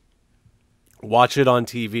 watch it on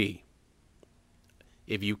TV.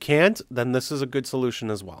 If you can't, then this is a good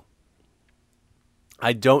solution as well.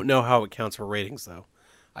 I don't know how it counts for ratings, though.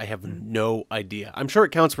 I have no idea. I'm sure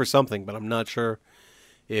it counts for something, but I'm not sure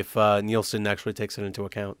if Nielsen actually takes it into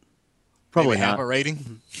account. Probably Maybe have not. a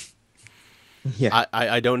rating. Yeah.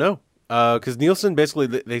 I don't know. Because Nielsen, basically,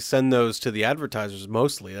 they send those to the advertisers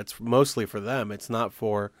mostly. That's mostly for them. It's not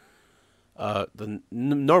for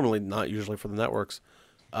normally not usually for the networks.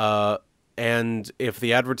 And if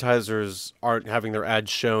the advertisers aren't having their ads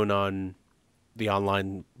shown on the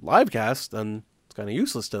online livecast, then it's kind of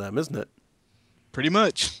useless to them, isn't it? Pretty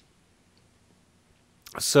much.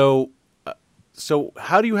 So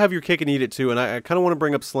how do you have your cake and eat it too? And I kind of want to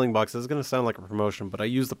bring up Slingbox. This is going to sound like a promotion, but I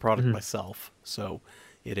use the product myself, so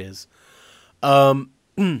it is. So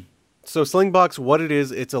Slingbox, what it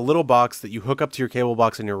is, it's a little box that you hook up to your cable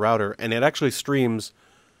box in your router, and it actually streams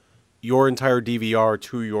your entire DVR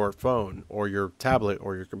to your phone or your tablet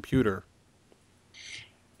or your computer.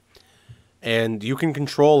 And you can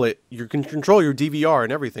control it. You can control your DVR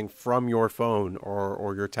and everything from your phone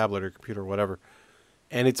or your tablet or computer or whatever.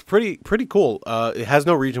 And it's pretty cool. It has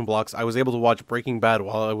no region blocks. I was able to watch Breaking Bad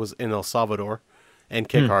while I was in El Salvador and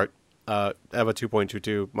Kick Heart. I have a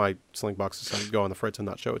 2.22. My Slingbox decided to go on the fritz and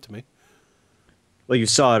not show it to me. Well, you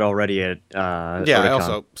saw it already at Yeah, I Otakon.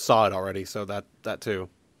 also saw it already, so that too.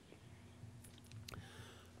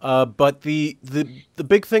 But the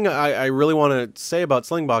big thing I really want to say about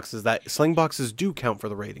Slingbox is that Slingboxes do count for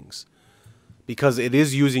the ratings, because it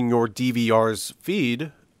is using your DVR's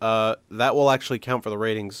feed. That will actually count for the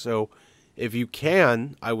ratings. So if you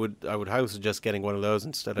can, I would highly suggest getting one of those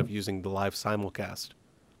instead of using the live simulcast.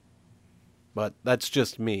 But that's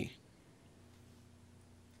just me.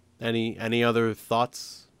 Any other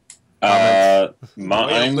thoughts? I'm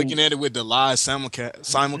I'm looking at it with the live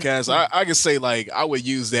simulcast. I can say like I would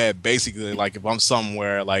use that basically like if I'm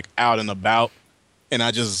somewhere like out and about and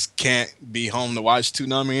I just can't be home to watch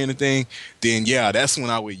Toonami or anything, then yeah, that's when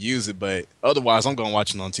I would use it. But otherwise, I'm gonna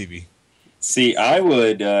watch it on TV. See, I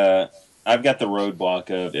would. I've got the roadblock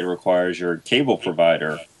of it requires your cable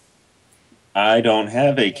provider. I don't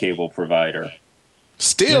have a cable provider.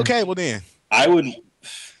 Still cable then. I would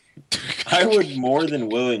more than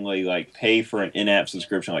willingly like pay for an in-app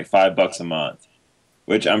subscription, like $5 a month,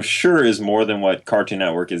 which I'm sure is more than what Cartoon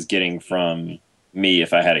Network is getting from me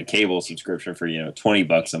if I had a cable subscription for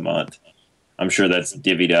 $20 a month. I'm sure that's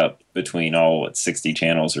divvied up between all 60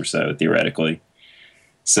 channels or so theoretically.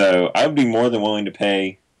 So I would be more than willing to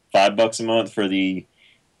pay $5 a month for the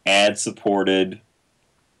ad-supported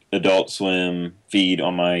Adult Swim feed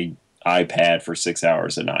on my iPad for 6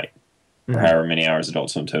 hours a night, or however many hours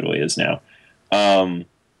Adult Swim totally is now.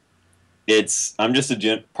 I'm just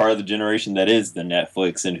part of the generation that is the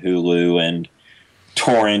Netflix and Hulu and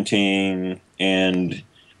torrenting and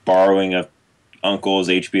borrowing a uncle's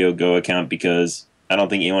HBO Go account, because I don't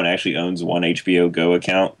think anyone actually owns one HBO Go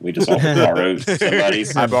account. We just all borrow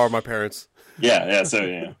somebody's. I borrow my parents. Yeah. So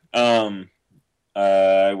yeah.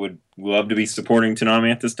 I would love to be supporting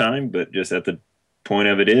Toonami at this time, but just at the point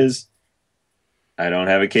of it is, I don't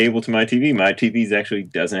have a cable to my TV. My TV actually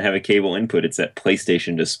doesn't have a cable input. It's that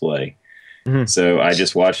PlayStation display. Mm-hmm. So I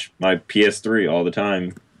just watch my PS3 all the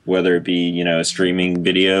time, whether it be, a streaming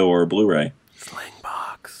video or a Blu-ray.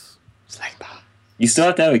 Slingbox. You still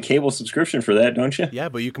have to have a cable subscription for that, don't you? Yeah,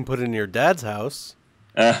 but you can put it in your dad's house.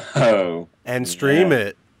 Oh. And stream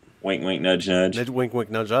it. Wink, wink, nudge, nudge. Wink,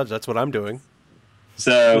 wink, nudge, nudge. That's what I'm doing.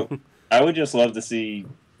 So I would just love to see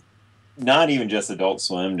not even just Adult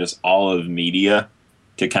Swim, just all of media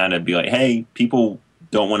to kind of be like, hey, people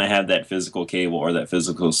don't want to have that physical cable or that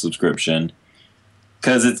physical subscription,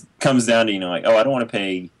 because it comes down to, I don't want to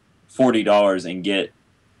pay $40 and get,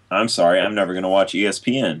 I'm sorry, I'm never going to watch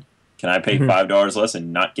ESPN. Can I pay $5 less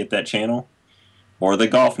and not get that channel? Or the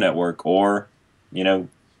Golf Network, or,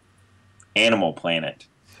 Animal Planet.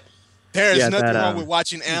 There is nothing wrong with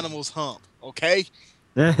watching animals hump, okay?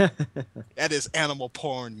 That is animal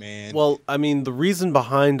porn, man. Well, I mean, the reason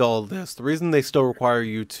behind all this, the reason they still require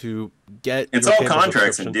you to get it's all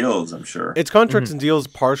contracts and deals, I'm sure. It's contracts and deals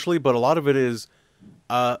partially, but a lot of it is,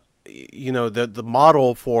 the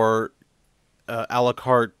model for a la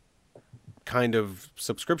carte kind of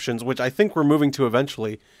subscriptions, which I think we're moving to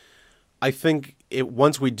eventually. I think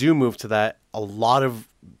once we do move to that, a lot of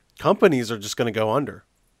companies are just going to go under.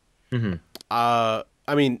 Mm-hmm.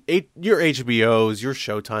 I mean, your HBOs, your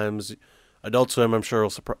Showtimes, Adult Swim, I'm sure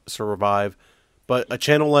will survive. But a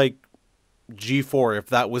channel like G4, if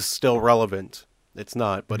that was still relevant, it's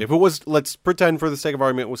not. But if it was, let's pretend for the sake of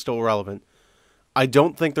argument, it was still relevant. I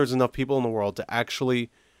don't think there's enough people in the world to actually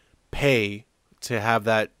pay to have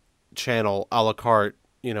that channel a la carte,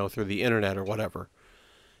 through the internet or whatever.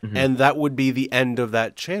 Mm-hmm. And that would be the end of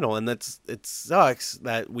that channel. And it sucks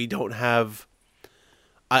that we don't have...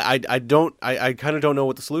 I kind of don't know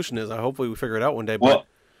what the solution is. Hopefully we figure it out one day. But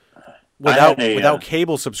without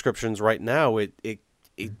cable subscriptions right now,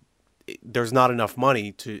 there's not enough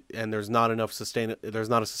money and there's not enough there's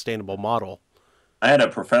not a sustainable model. I had a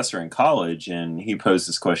professor in college, and he posed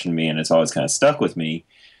this question to me, and it's always kind of stuck with me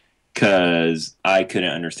because I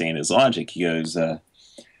couldn't understand his logic. He goes, in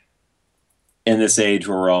this age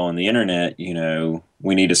where we're all on the internet,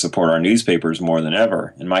 we need to support our newspapers more than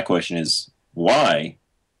ever. And my question is, why?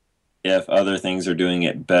 If other things are doing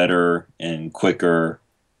it better and quicker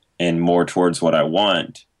and more towards what I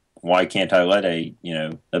want, why can't I let a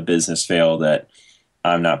business fail that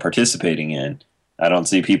I'm not participating in? I don't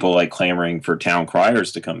see people clamoring for town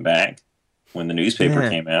criers to come back when the newspaper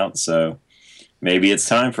came out. So maybe it's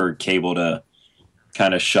time for cable to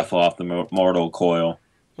kind of shuffle off the mortal coil.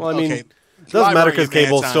 Well, I mean, it doesn't matter because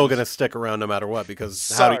cable's still going to stick around no matter what,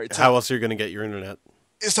 because how else are you going to get your internet?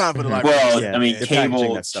 It's time for the library. Well, I mean,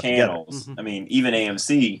 cable channels. I mean, even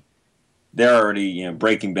AMC, they're already,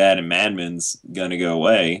 Breaking Bad and Mad Men's going to go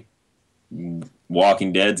away.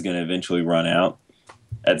 Walking Dead's going to eventually run out.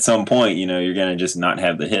 At some point, you're going to just not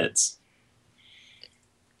have the hits.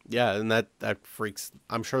 Yeah, and that freaks...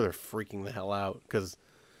 I'm sure they're freaking the hell out, because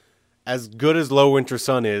as good as Low Winter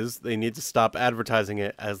Sun is, they need to stop advertising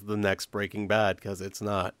it as the next Breaking Bad, because it's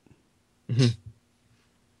not.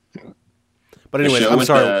 But anyway, I'm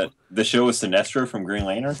sorry. The show with Sinestro from Green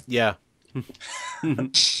Lantern? Yeah.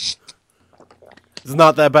 It's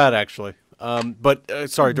not that bad, actually. But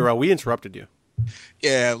sorry, Darrell, we interrupted you.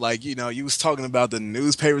 Yeah, you was talking about the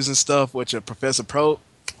newspapers and stuff, which a Professor Pro,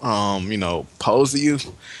 posed to you.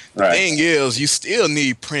 The thing is, you still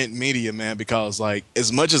need print media, man, because,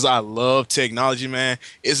 as much as I love technology, man,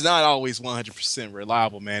 it's not always 100%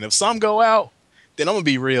 reliable, man. If some go out, then I'm going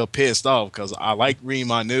to be real pissed off because I like reading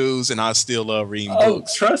my news and I still love reading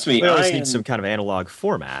books. Trust me. We always need some kind of analog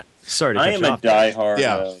format. Sorry to cut you off. I am a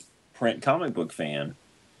diehard print comic book fan.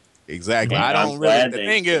 Exactly. And I'm glad the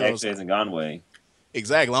thing is, actually hasn't gone away.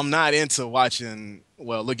 Exactly. I'm not into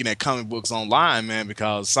looking at comic books online, man,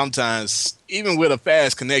 because sometimes, even with a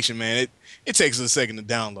fast connection, man, it takes a second to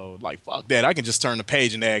download. Fuck that. I can just turn the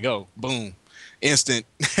page and there you go. Boom. Instant.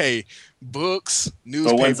 Hey, books,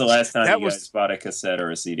 newspapers. But when's the last time you guys bought a cassette or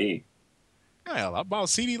a CD? Hell, I bought a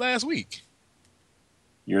CD last week.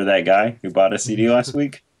 You're that guy who bought a CD last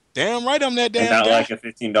week? Damn right I'm that damn guy. And not like a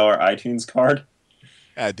 $15 iTunes card?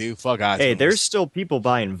 I do. Fuck iTunes. Hey, there's still people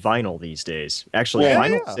buying vinyl these days. Actually,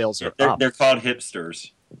 vinyl sales are up. They're called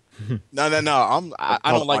hipsters. No.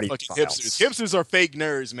 I don't like audio fucking files. hipsters. Hipsters are fake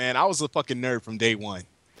nerds, man. I was a fucking nerd from day one.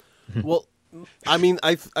 Well, I mean,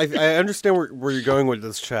 I understand where you're going with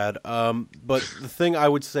this, Chad. But the thing I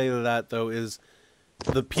would say to that though is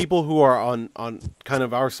the people who are on kind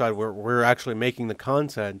of our side, where we're actually making the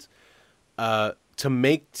content,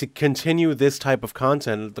 to continue this type of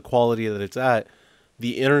content at the quality that it's at,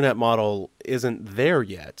 the internet model isn't there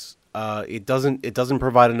yet. It doesn't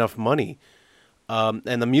provide enough money.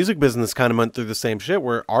 And the music business kind of went through the same shit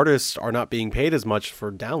where artists are not being paid as much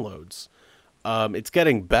for downloads. It's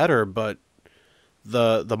getting better, but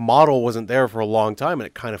the model wasn't there for a long time, and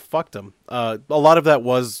it kind of fucked them. A lot of that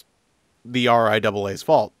was the RIAA's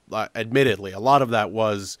fault. Admittedly, a lot of that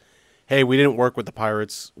was, hey, we didn't work with the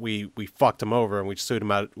pirates. We fucked them over, and we sued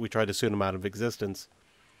them out. We tried to sue them out of existence.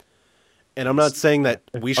 And I'm not saying that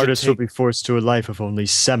we should Artists will be forced to a life of only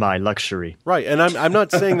semi-luxury. right, and I'm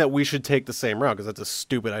not saying that we should take the same route because that's a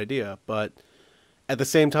stupid idea. But at the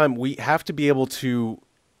same time, we have to be able to,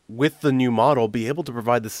 with the new model, be able to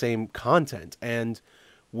provide the same content. And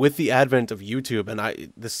with the advent of YouTube,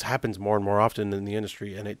 and this happens more and more often in the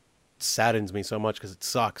industry, and it saddens me so much because it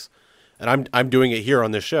sucks. And I'm doing it here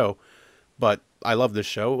on this show, but I love this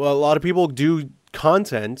show. Well, a lot of people do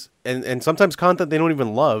content, and sometimes content they don't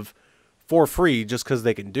even love, for free just because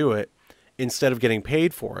they can do it instead of getting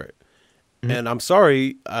paid for it. Mm-hmm. And I'm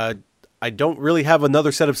sorry, I don't really have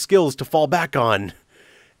another set of skills to fall back on.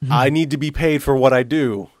 Mm-hmm. I need to be paid for what I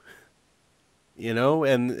do,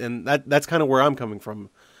 and that's kind of where I'm coming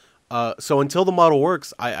from. So until the model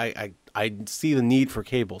works, I see the need for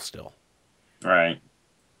cable still. Right.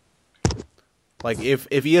 Like if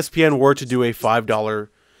ESPN were to do a $5,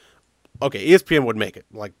 okay, ESPN would make it.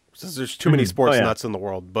 Like, since there's too many sports nuts in the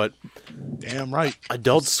world, but damn right,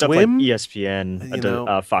 Adult Stuff Swim, like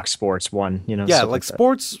ESPN, Fox Sports One, yeah, like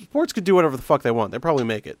sports could do whatever the fuck they want. They probably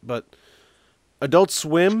make it, but Adult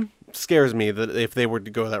Swim scares me that if they were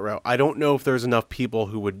to go that route, I don't know if there's enough people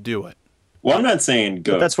who would do it. Well, I'm not saying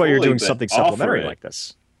go. But that's why you're fully, doing but something offer supplementary it. like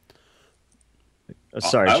this.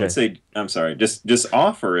 Sorry, I Jay. would say, I'm sorry, just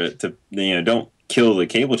offer it to, don't kill the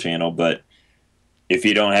cable channel, but if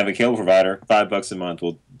you don't have a cable provider, $5 a month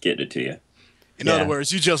will get it to you. In other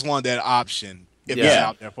words, you just want that option if it's Yeah.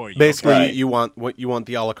 out there for you. Basically, Right. you want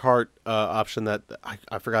the a la carte option that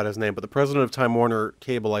I forgot his name, but the president of Time Warner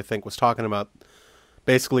Cable, I think, was talking about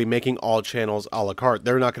basically making all channels a la carte.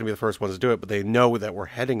 They're not going to be the first ones to do it, but they know that we're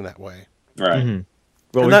heading that way. Right. Mm-hmm.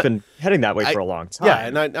 Well, And we've been heading that way for a long time. Yeah,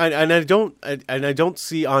 and I don't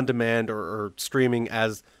see on demand or streaming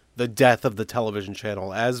as the death of the television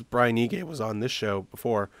channel. As Brian Ige was on this show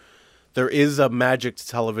before, there is a magic to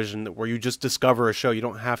television where you just discover a show. You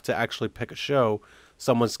don't have to actually pick a show.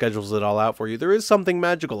 Someone schedules it all out for you. There is something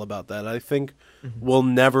magical about that. I think will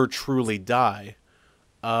never truly die.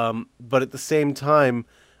 But at the same time,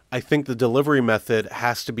 I think the delivery method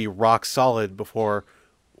has to be rock solid before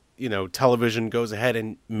television goes ahead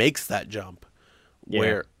and makes that jump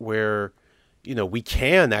where we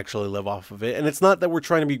can actually live off of it. And it's not that we're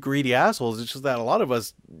trying to be greedy assholes. It's just that a lot of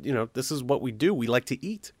us, this is what we do. We like to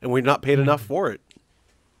eat, and we're not paid enough for it.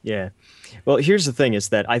 Yeah. Well, here's the thing is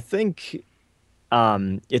that I think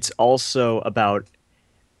it's also about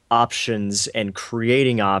options and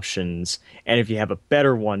creating options. And if you have a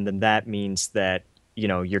better one, then that means that,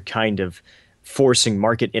 you're kind of forcing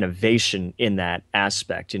market innovation in that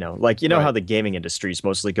aspect, like Right. how the gaming industry is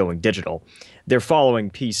mostly going digital. They're following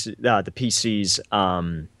the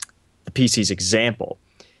PC's example.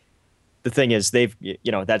 The thing is, they've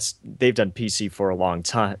done PC for a long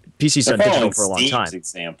time. PC's done digital for a long Steam's time.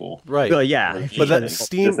 example. Right. Well, yeah, But that Just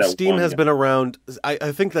Steam that one has guy. been around.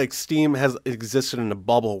 I think like Steam has existed in a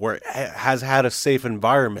bubble where it has had a safe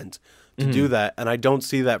environment to do that, and I don't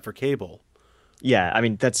see that for cable. Yeah,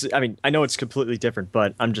 I know it's completely different,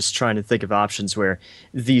 but I'm just trying to think of options where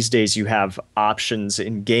these days you have options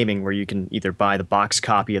in gaming where you can either buy the box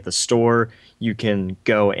copy at the store, you can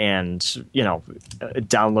go and,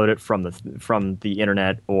 download it from the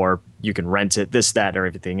internet, or you can rent it, this, that, or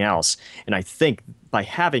everything else. And I think by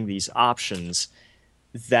having these options,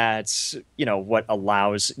 that's, what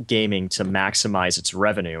allows gaming to maximize its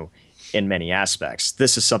revenue in many aspects.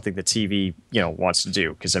 This is something that TV, wants to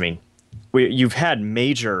do because, you've had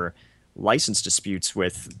major license disputes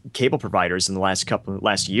with cable providers in the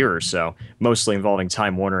last year or so, mostly involving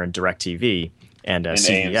Time Warner and DirecTV and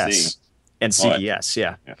CBS AMC. and CBS.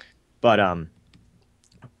 Yeah. But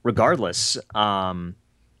regardless,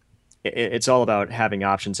 it's all about having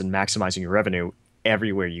options and maximizing your revenue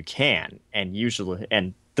everywhere you can. And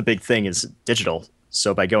the big thing is digital.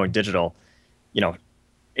 So by going digital,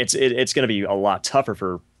 it's going to be a lot tougher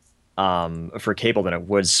for for cable than it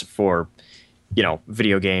was for,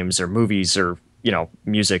 video games or movies or,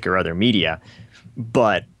 music or other media.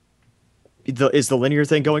 But is the linear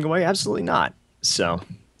thing going away? Absolutely not. So,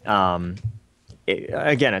 again,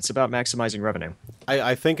 it's about maximizing revenue.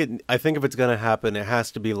 I think if it's going to happen, it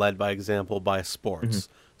has to be led by example by sports.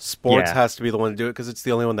 Sports has to be the one to do it because it's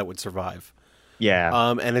the only one that would survive.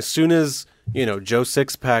 Yeah. And as soon as Joe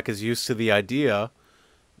Sixpack is used to the idea,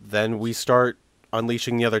 then we start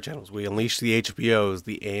unleashing the other channels. We unleash the HBOs,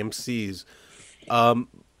 the AMCs.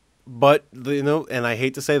 But and I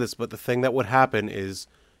hate to say this, but the thing that would happen is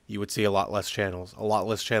you would see a lot less channels. A lot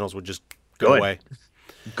less channels would just go away.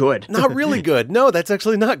 Good. Not really good. No, that's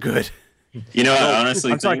actually not good. I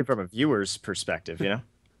honestly I'm talking think from a viewer's perspective,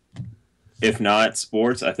 if not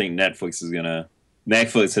sports, I think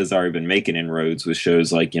Netflix has already been making inroads with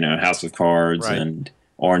shows like, House of Cards and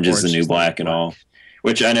Orange is the New Black and all.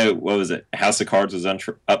 Which I know, what was it? House of Cards was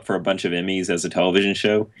up for a bunch of Emmys as a television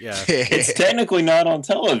show. Yeah. It's technically not on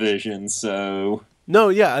television, so... No,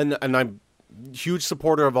 yeah, and I'm a huge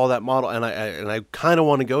supporter of all that model, and I kind of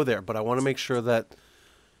want to go there, but I want to make sure that,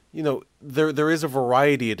 there is a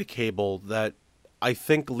variety to cable that I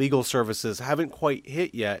think legal services haven't quite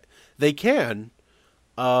hit yet. They can,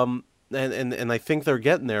 and I think they're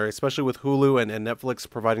getting there, especially with Hulu and Netflix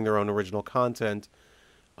providing their own original content.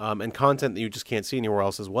 And content that you just can't see anywhere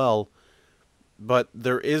else as well. But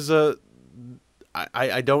there is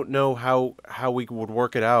I don't know how we would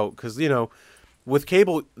work it out because with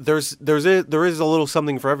cable there is a little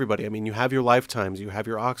something for everybody. I mean, you have your Lifetimes, you have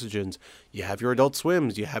your Oxygens, you have your Adult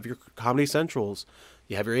Swims, you have your Comedy Centrals,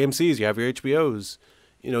 you have your AMCs, you have your HBOs.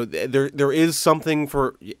 There is something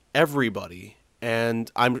for everybody,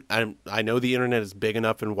 and I know the internet is big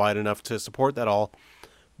enough and wide enough to support that all,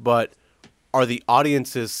 but are the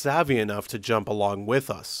audiences savvy enough to jump along with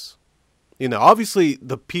us? Obviously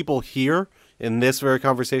the people here in this very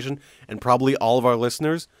conversation and probably all of our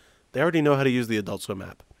listeners, they already know how to use the Adult Swim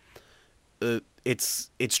app. It's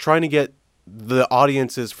trying to get the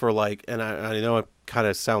audiences for and I know I kind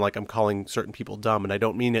of sound like I'm calling certain people dumb, and I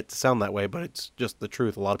don't mean it to sound that way, but it's just the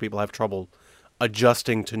truth. A lot of people have trouble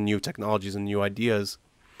adjusting to new technologies and new ideas.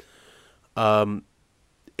 How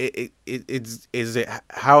are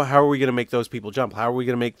we going to make those people jump? How are we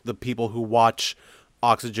going to make the people who watch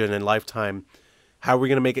Oxygen and Lifetime, how are we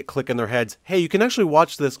going to make it click in their heads? Hey, you can actually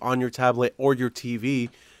watch this on your tablet or your TV,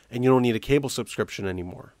 and you don't need a cable subscription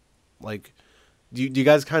anymore. Do you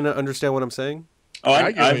guys kind of understand what I'm saying? Oh,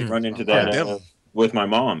 I've run into that with my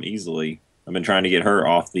mom easily. I've been trying to get her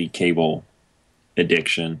off the cable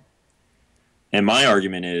addiction, and my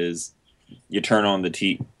argument is, you turn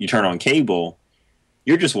on cable.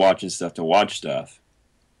 You're just watching stuff to watch stuff.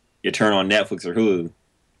 You turn on Netflix or Hulu,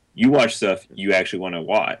 you watch stuff you actually want to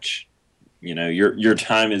watch. Your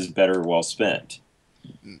time is better well spent.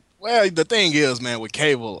 Well, the thing is, man, with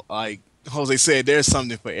cable, like Jose said, there's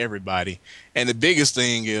something for everybody. And the biggest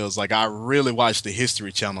thing is, I really watch the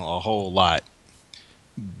History Channel a whole lot.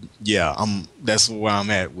 Yeah, that's where I'm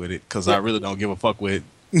at with it, because I really don't give a fuck with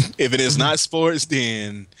if it is not sports,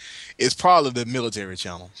 then it's probably the military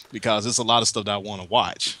channel, because it's a lot of stuff that I want to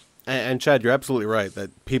watch. And Chad, you're absolutely right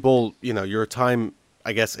that people, your time,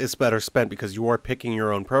 I guess, is better spent because you are picking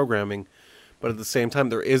your own programming. But at the same time,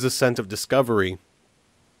 there is a sense of discovery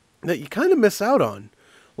that you kind of miss out on.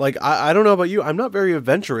 I don't know about you. I'm not very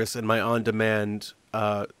adventurous in my on-demand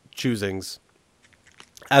choosings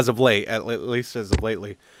as of late, at least as of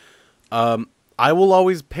lately. I will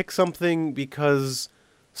always pick something because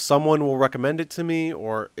someone will recommend it to me,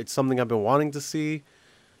 or it's something I've been wanting to see.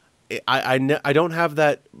 I don't have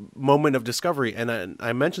that moment of discovery, and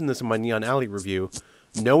I mentioned this in my Neon Alley review.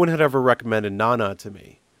 No one had ever recommended Nana to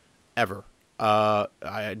me, ever. I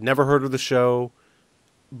had never heard of the show,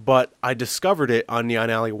 but I discovered it on Neon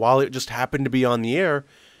Alley while it just happened to be on the air,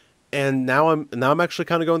 and now I'm actually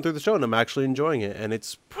kind of going through the show, and I'm actually enjoying it, and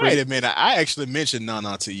it's pretty... Wait a minute, I actually mentioned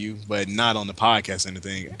Nana to you, but not on the podcast or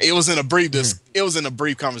anything. It was in a brief it was in a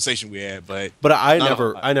brief conversation we had, but I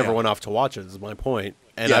never went off to watch it. Is my point.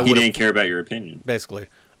 And yeah, he didn't care about your opinion, basically.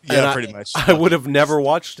 Yeah, and pretty much. I would have never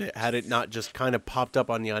watched it had it not just kind of popped up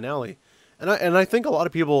on Neon Alley, and I think a lot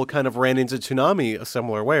of people kind of ran into Toonami a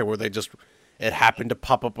similar way, where it happened to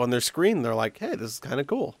pop up on their screen. They're like, hey, this is kind of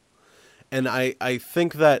cool. And I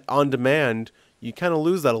think that on demand, you kind of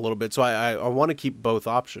lose that a little bit. So I want to keep both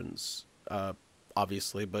options,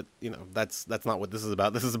 obviously. But, that's not what this is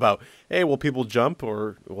about. This is about, hey, will people jump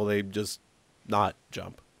or will they just not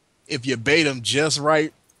jump? If you bait them just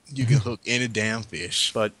right, you can hook any damn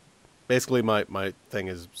fish. But basically my thing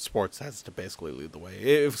is sports has to basically lead the way.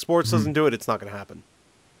 If sports doesn't do it, it's not going to happen.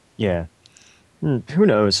 Yeah. Who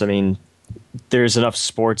knows? I mean, there's enough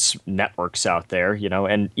sports networks out there,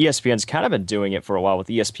 and ESPN's kind of been doing it for a while with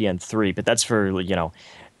ESPN3, but that's for,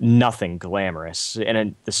 nothing glamorous. And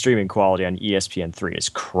then the streaming quality on ESPN3 is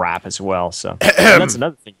crap as well. So and that's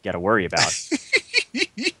another thing you got to worry about.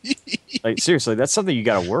 Like, seriously, that's something you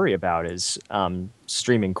got to worry about is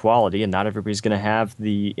streaming quality, and not everybody's going to have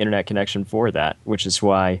the internet connection for that, which is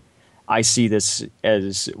why I see this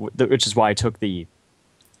which is why I took the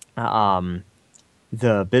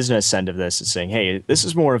business end of this is saying, hey, this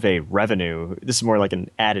is more of a revenue. This is more like an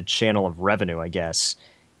added channel of revenue, I guess,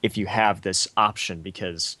 if you have this option,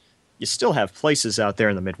 because you still have places out there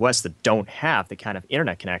in the Midwest that don't have the kind of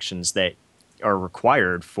internet connections that are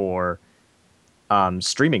required for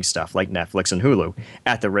streaming stuff like Netflix and Hulu,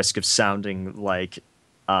 at the risk of sounding like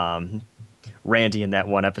Randy in that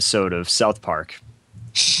one episode of South Park.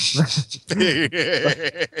 I'm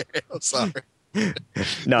sorry.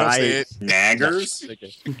 No, Naggers.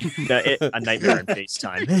 A nightmare in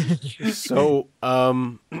FaceTime. So,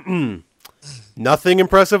 nothing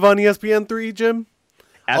impressive on ESPN3, Jim?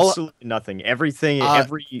 Absolutely nothing. Everything.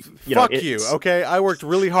 Fuck you. Okay, I worked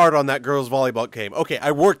really hard on that girls' volleyball game. Okay,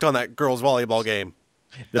 I worked on that girls' volleyball game.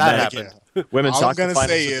 That happened. Women's All I'm soccer gonna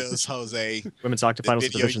say finals. is, Jose, Women's soccer finals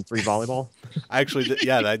video- Division 3 volleyball. I actually did.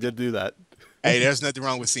 Yeah, I did do that. hey, there's nothing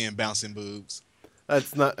wrong with seeing bouncing boobs.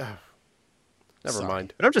 That's not. Never Sorry.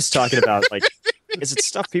 mind. But I'm just talking about, like, is it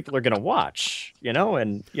stuff people are going to watch,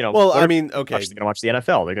 and, Well, I mean, they're okay, going to watch the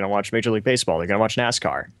NFL. They're going to watch Major League Baseball. They're going to watch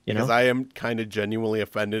NASCAR, because I am kind of genuinely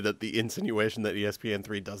offended at the insinuation that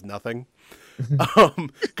ESPN3 does nothing.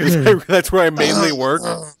 Because that's where I mainly work.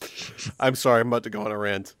 I'm sorry, I'm about to go on a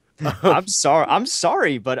rant. I'm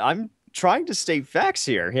sorry, but I'm trying to state facts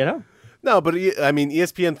here, No, but I mean,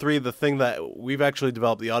 ESPN3, the thing that we've actually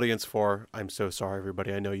developed the audience for. I'm so sorry,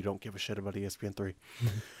 everybody. I know you don't give a shit about ESPN3.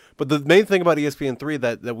 But the main thing about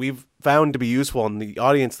ESPN3 that we've found to be useful, and the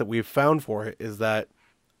audience that we've found for it, is that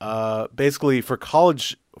basically for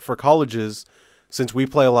colleges, since we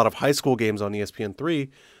play a lot of high school games on ESPN3,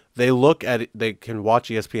 they can watch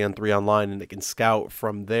ESPN3 online and they can scout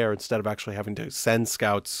from there instead of actually having to send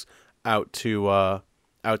scouts out to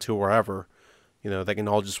wherever. They can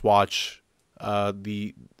all just watch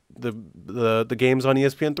the games on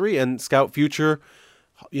ESPN3 and scout future,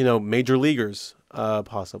 major leaguers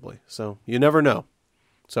possibly. So you never know.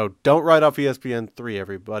 So don't write off ESPN3,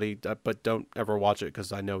 everybody, but don't ever watch it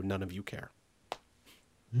because I know none of you care.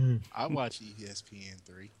 I watch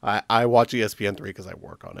ESPN3. I watch ESPN3 because I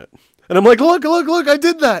work on it, and I'm like, look, I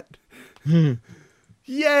did that.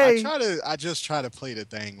 Yay! I just try to play the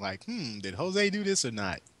thing like, did Jose do this or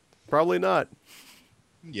not? Probably not.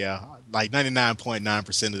 Yeah, like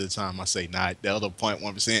 99.9% of the time I say not. The other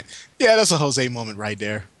 0.1%, yeah, that's a Jose moment right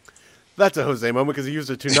there. That's a Jose moment because he used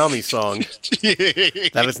a Toonami song.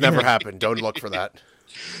 That has never happened. Don't look for that.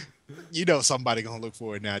 You know somebody gonna look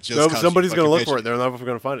for it now. Just No, 'cause somebody's you going to fucking look for it. They're never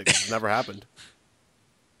going to find it 'cause it's never happened.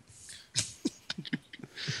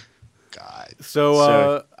 God.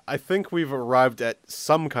 So I think we've arrived at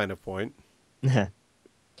some kind of point.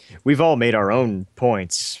 We've all made our own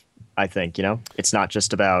points, I think, It's not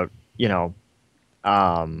just about, will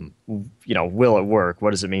it work?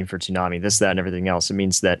 What does it mean for Toonami? This, that, and everything else. It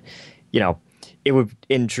means that, it would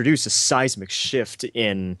introduce a seismic shift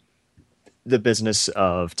in the business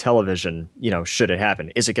of television, should it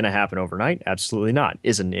happen. Is it going to happen overnight? Absolutely not.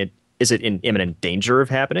 Is it in imminent danger of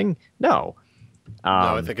happening? No. No,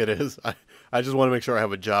 I think it is. I just want to make sure I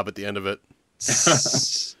have a job at the end of it.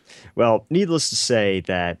 Well, needless to say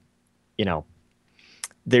that,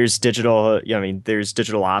 there's digital, there's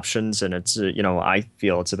digital options, and it's, I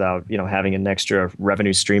feel it's about, having an extra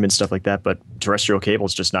revenue stream and stuff like that. But terrestrial cable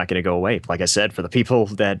is just not going to go away. Like I said, for the people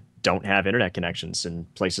that don't have internet connections in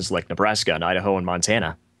places like Nebraska and Idaho and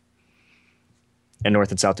Montana and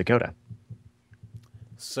North and South Dakota.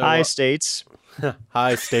 So, Hi, states.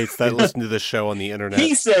 hi, states that listen to this show on the internet.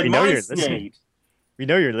 He said, We know "My you're listening. state." We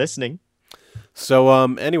know you're listening. So,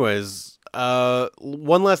 anyways,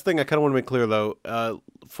 one last thing I kind of want to make clear, though,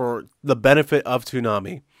 for the benefit of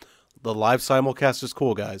Toonami, the live simulcast is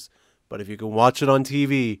cool, guys. But if you can watch it on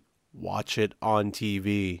TV, watch it on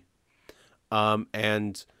TV,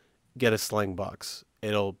 and get a sling box.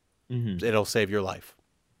 It'll save your life.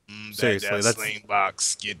 Seriously, that that's sling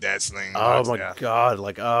box. Get that sling oh box. my god!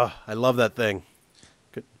 Like, I love that thing.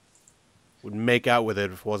 Would make out with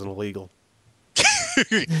it if it wasn't illegal.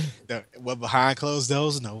 Well, behind closed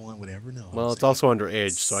doors, no one would ever know. Well, it's also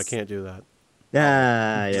underage, so I can't do that.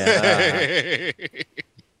 Yeah.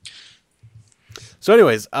 So,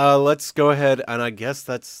 anyways, let's go ahead, and I guess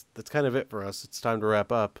that's kind of it for us. It's time to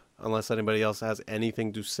wrap up, unless anybody else has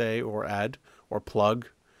anything to say or add or plug?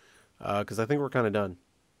 Because I think we're kind of done.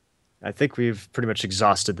 I think we've pretty much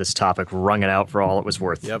exhausted this topic, wrung it out for all it was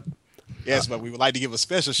worth. Yep. Yes, but we would like to give a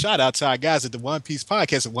special shout out to our guys at the One Piece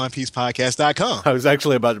Podcast at OnePiecePodcast.com. I was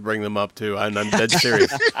actually about to bring them up too, and I'm dead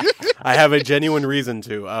serious. I have a genuine reason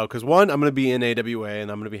to. Because one, I'm going to be in AWA,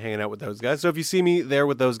 and I'm going to be hanging out with those guys. So if you see me there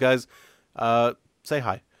with those guys, say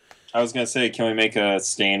hi. I was going to say, can we make a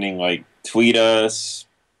standing, like, tweet us?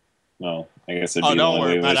 No, I guess it'd be the don't only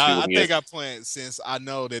worry way about it. most people I can think get- I plan, since I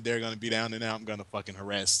know that they're going to be down and out, I'm going to fucking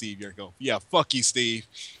harass Steve Yerko. Yeah, fuck you, Steve.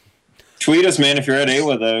 Tweet us, man, if you're at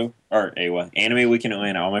AWA, though. Or AWA. Anime Week in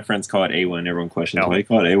Atlanta. All my friends call it AWA, and everyone questions why you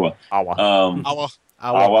call it AWA. Awa.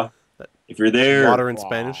 AWA. If you're there, Water in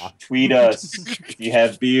Spanish. tweet us. If you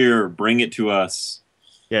have beer, bring it to us.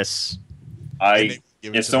 Yes.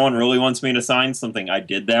 If someone really wants me to sign something, I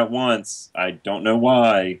did that once. I don't know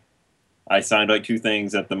why. I signed like 2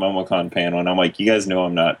 things at the MomoCon panel, and I'm like, you guys know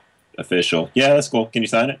I'm not official. Yeah, that's cool. Can you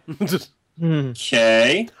sign it?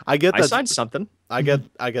 Okay. I get I that. signed something. I get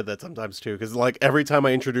that sometimes too, because like every time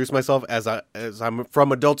I introduce myself as I'm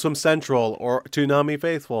from Adult Swim Central or Toonami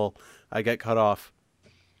Faithful, I get cut off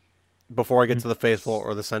before I get to the Faithful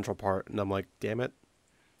or the Central part, and I'm like, damn it,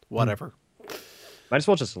 whatever. Might as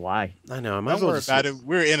well just lie. I know. I might as Don't well worry just. about it.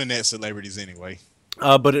 We're internet celebrities anyway.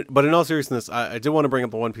 But in all seriousness, I did want to bring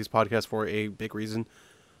up the One Piece podcast for a big reason.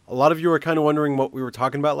 A lot of you are kind of wondering what we were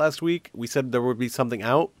talking about last week. We said there would be something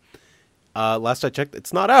out. Last I checked,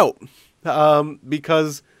 it's not out.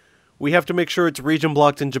 Because we have to make sure it's region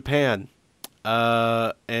blocked in Japan.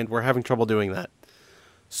 And we're having trouble doing that.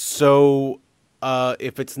 So,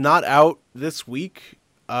 if it's not out this week,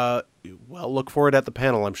 well, look for it at the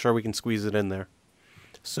panel. I'm sure we can squeeze it in there.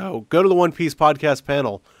 So, go to the One Piece podcast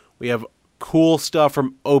panel. We have cool stuff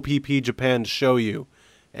from OPP Japan to show you.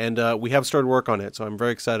 And we have started work on it, so I'm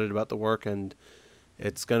very excited about the work, and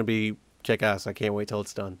it's going to be kick-ass. I can't wait till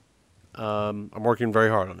it's done. I'm working very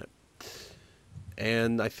hard on it.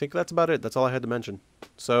 And I think that's about it. That's all I had to mention.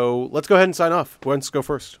 So let's go ahead and sign off. Who wants to go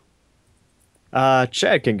first?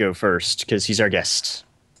 Chad can go first, because he's our guest.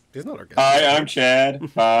 He's not our guest. Hi, I'm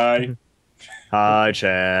Chad. Hi. Hi,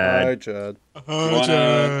 Chad. Hi, Chad.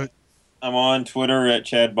 I'm on Twitter at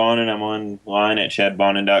Chad Bonin. I'm online at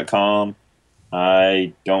chadbonin.com.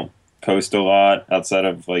 I don't post a lot outside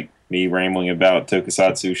of like me rambling about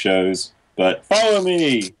tokusatsu shows. But follow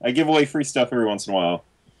me. I give away free stuff every once in a while.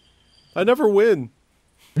 I never win.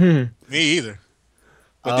 Me either.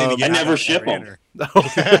 But then again, I never don't ship ever 'em. enter.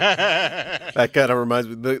 That kind of reminds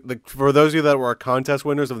me. For those of you that were contest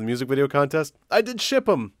winners of the music video contest, I did ship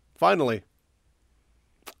them. Finally.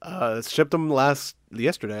 Shipped them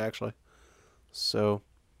yesterday, actually. So,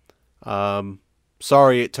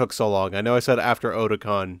 sorry it took so long. I know I said after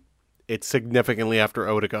Otakon. It's significantly after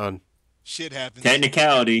Otakon. Shit happens.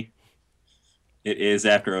 Technicality. It is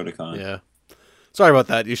after Otakon. Yeah. Sorry about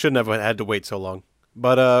that. You shouldn't have had to wait so long.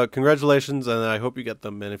 But congratulations, and I hope you get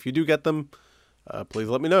them. And if you do get them, please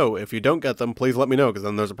let me know. If you don't get them, please let me know, because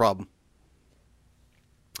then there's a problem.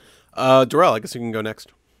 Darrell, I guess you can go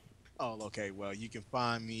next. Oh, okay. Well, you can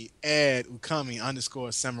find me at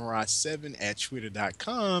Ukami_Samurai7 at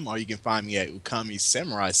Twitter.com, or you can find me at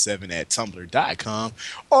UkamiSamurai7 at Tumblr.com,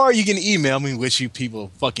 or you can email me, which you people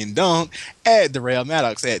fucking don't, at Darrell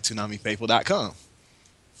Maddox at ToonamiFaithful.com.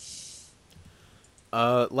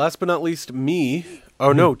 Last but not least, me.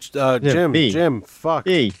 Oh no, Jim. me. Jim. Fuck.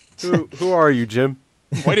 Hey. Who are you, Jim?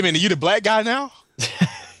 Wait a minute, you the black guy now?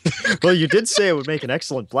 Well, you did say it would make an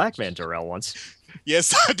excellent black man, Darrell, once.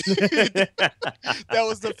 Yes, I did. That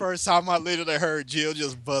was the first time I literally heard Jill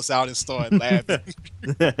just bust out and start laughing.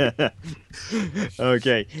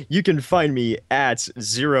 Okay. You can find me at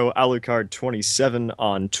ZeroAlucard27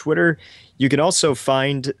 on Twitter. You can also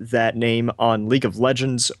find that name on League of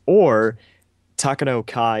Legends or Takano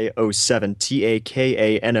Kai 07,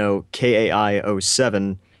 Takano Kai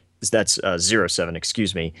 07. That's 07,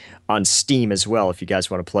 excuse me, on Steam as well if you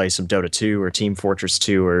guys want to play some Dota 2 or Team Fortress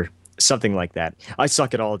 2 or something like that. I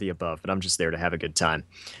suck at all of the above, but I'm just there to have a good time.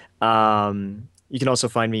 You can also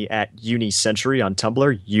find me at UniCentury on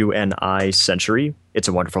Tumblr, UNI Century. It's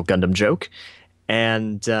a wonderful Gundam joke.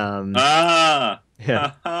 And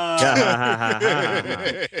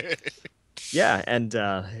yeah,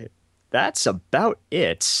 and that's about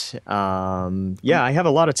it. Yeah, I have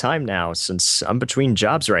a lot of time now since I'm between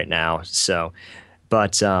jobs right now. So,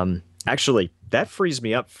 but actually, that frees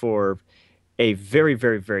me up for a very,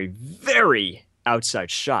 very, very, very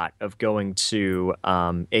outside shot of going to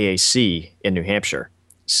AAC in New Hampshire.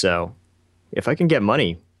 So, if I can get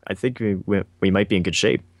money, I think we might be in good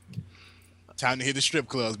shape. Time to hit the strip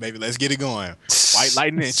clubs, baby. Let's get it going. White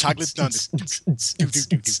lightning and chocolate thunder.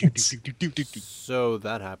 So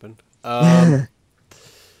that happened.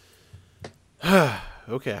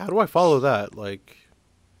 Okay, how do I follow that? Like,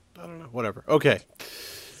 I don't know. Whatever. Okay.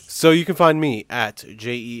 So you can find me at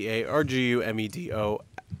JEARGUMEDO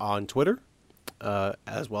on Twitter,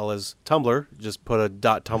 as well as Tumblr. Just put a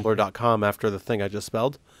 .tumblr.com after the thing I just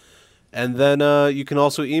spelled. And then you can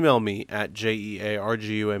also email me at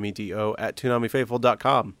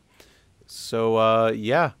JEARGUMEDO@ToonamiFaithful.com. So,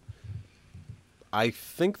 yeah. I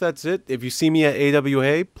think that's it. If you see me at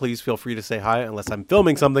AWA, please feel free to say hi, unless I'm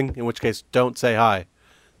filming something, in which case, don't say hi.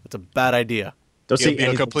 That's a bad idea. Don't It'll say be a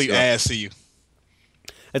anything complete to us. ass to you.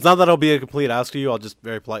 It's not that I'll be a complete ass to you. I'll just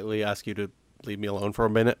very politely ask you to leave me alone for a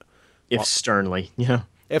minute. If sternly,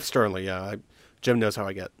 If sternly, yeah. Jim knows how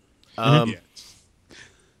I get. Yeah.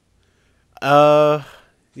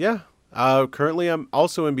 Yeah. Currently, I'm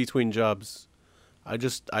also in between jobs.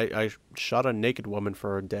 I shot a naked woman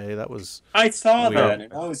for a day. That was I saw Weird. that.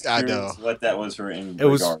 And I was I curious know. what that was for in it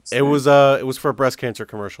was regards it to. was for a breast cancer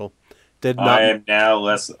commercial. Did I not am now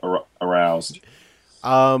less aroused.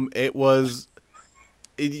 it was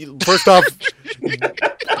first off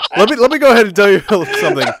let me go ahead and tell you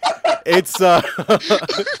something. It's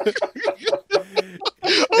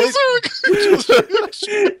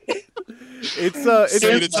it's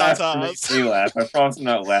Say the Laugh tatas. makes me laugh. I promise I'm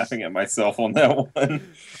not laughing at myself on that one.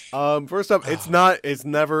 First off, it's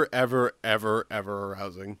never ever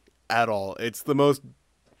arousing at all. It's the most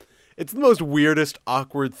weirdest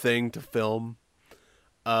awkward thing to film.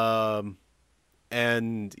 And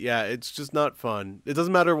yeah, it's just not fun. It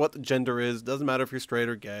doesn't matter what the gender is, doesn't matter if you're straight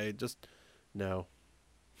or gay, just no.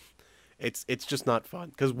 It's just not fun,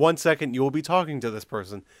 because 1 second you will be talking to this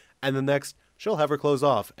person and the next she'll have her clothes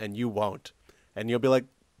off and you won't. And you'll be like,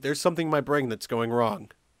 there's something in my brain that's going wrong.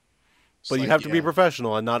 But you have to be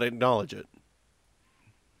professional and not acknowledge it.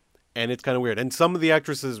 And it's kind of weird. And some of the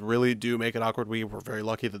actresses really do make it awkward. We were very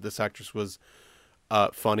lucky that this actress was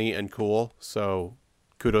funny and cool. So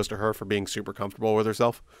kudos to her for being super comfortable with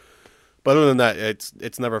herself. But other than that,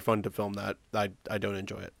 it's never fun to film that. I don't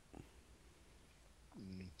enjoy it.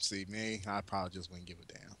 See me, I probably just wouldn't give a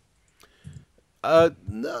damn.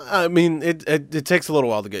 No, I mean, it takes a little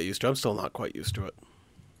while to get used to. I'm still not quite used to it.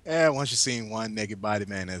 Yeah, once you've seen one naked body,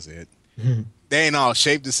 man, that's it. They ain't all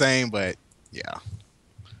shaped the same, but yeah.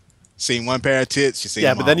 Seen one pair of tits, you see.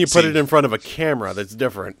 Yeah, but then you put it in front of a camera. That's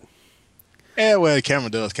different. Yeah, well, the camera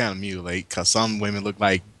does kind of mutilate, because some women look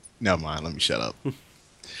like. Never mind. Let me shut up.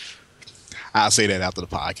 I'll say that after the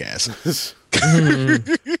podcast.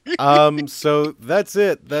 So that's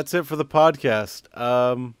it. That's it for the podcast.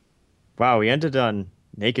 Wow, we ended on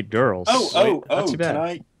naked girls. Not too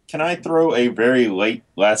bad. Can I throw a very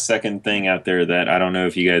last second thing out there that I don't know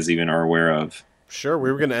if you guys even are aware of? Sure,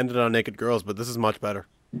 we were going to end it on naked girls, but this is much better.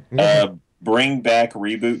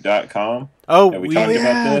 Bringbackreboot.com. Oh, Have we talked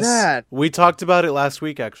about this? That. we talked about it last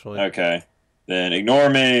week, actually. Okay. Then ignore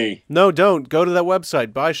me. No, don't. Go to that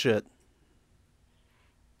website. Buy shit.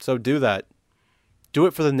 So do that. Do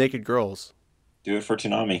it for the naked girls. Do it for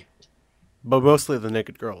Toonami. But mostly the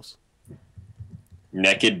naked girls.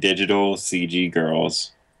 Naked digital CG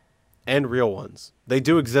girls. And real ones. They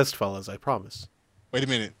do exist, fellas, I promise. Wait a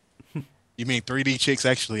minute. You mean 3D chicks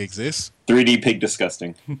actually exist? 3D pig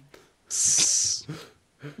disgusting.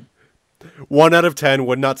 1 out of 10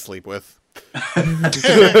 would not sleep with.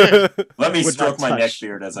 Let me Would stroke not my neck touch.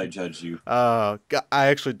 beard as I judge you. I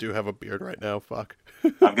actually do have a beard right now. Fuck.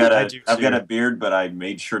 I've got I do a too. beard, but I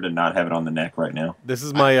made sure to not have it on the neck right now. This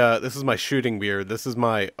is my shooting beard. This is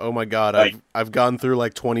my, oh my god, I've gone through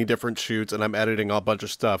like 20 different shoots and I'm editing a bunch of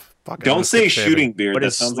stuff. Fuck, I'm Don't gonna say skip shaving. shooting beard. What That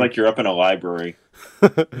is sounds sleep? like you're up in a library.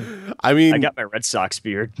 I mean, I got my Red Sox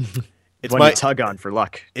beard. it's One my you tug on for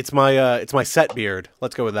luck. it's my set beard.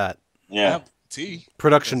 Let's go with that. I Yeah. have a goatee.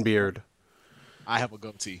 Production beard. I have a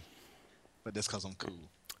goatee. But that's because I'm cool.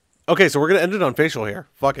 Okay, so we're gonna end it on facial hair.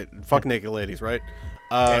 Fuck it. Fuck naked ladies, right?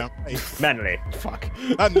 Damn. Hey, Manly. Fuck.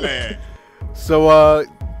 man. So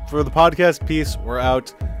for the podcast piece, we're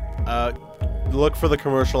out. Look for the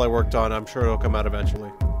commercial I worked on. I'm sure it'll come out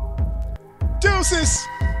eventually. Deuces!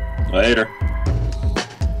 Later.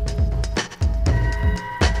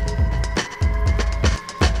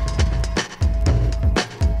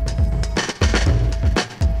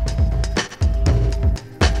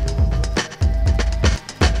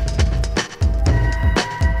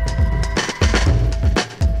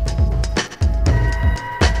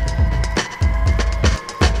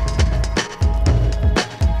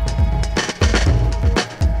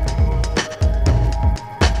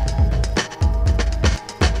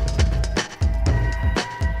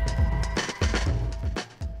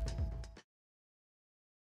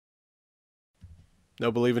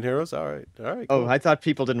 No believe in heroes? All right. Oh, Cool. I thought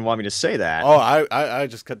people didn't want me to say that. Oh, I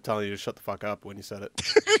just kept telling you to shut the fuck up when you said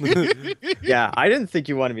it. Yeah, I didn't think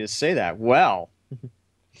you wanted me to say that. Well,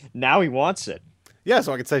 now he wants it. Yeah,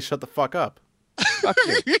 so I can say shut the fuck up. Fuck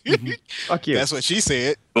you. Fuck you. That's what she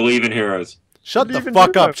said. Believe in heroes. Shut Believe the in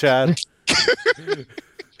fuck up, heroes. Chad.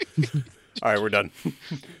 All right, we're done.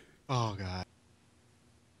 Oh God.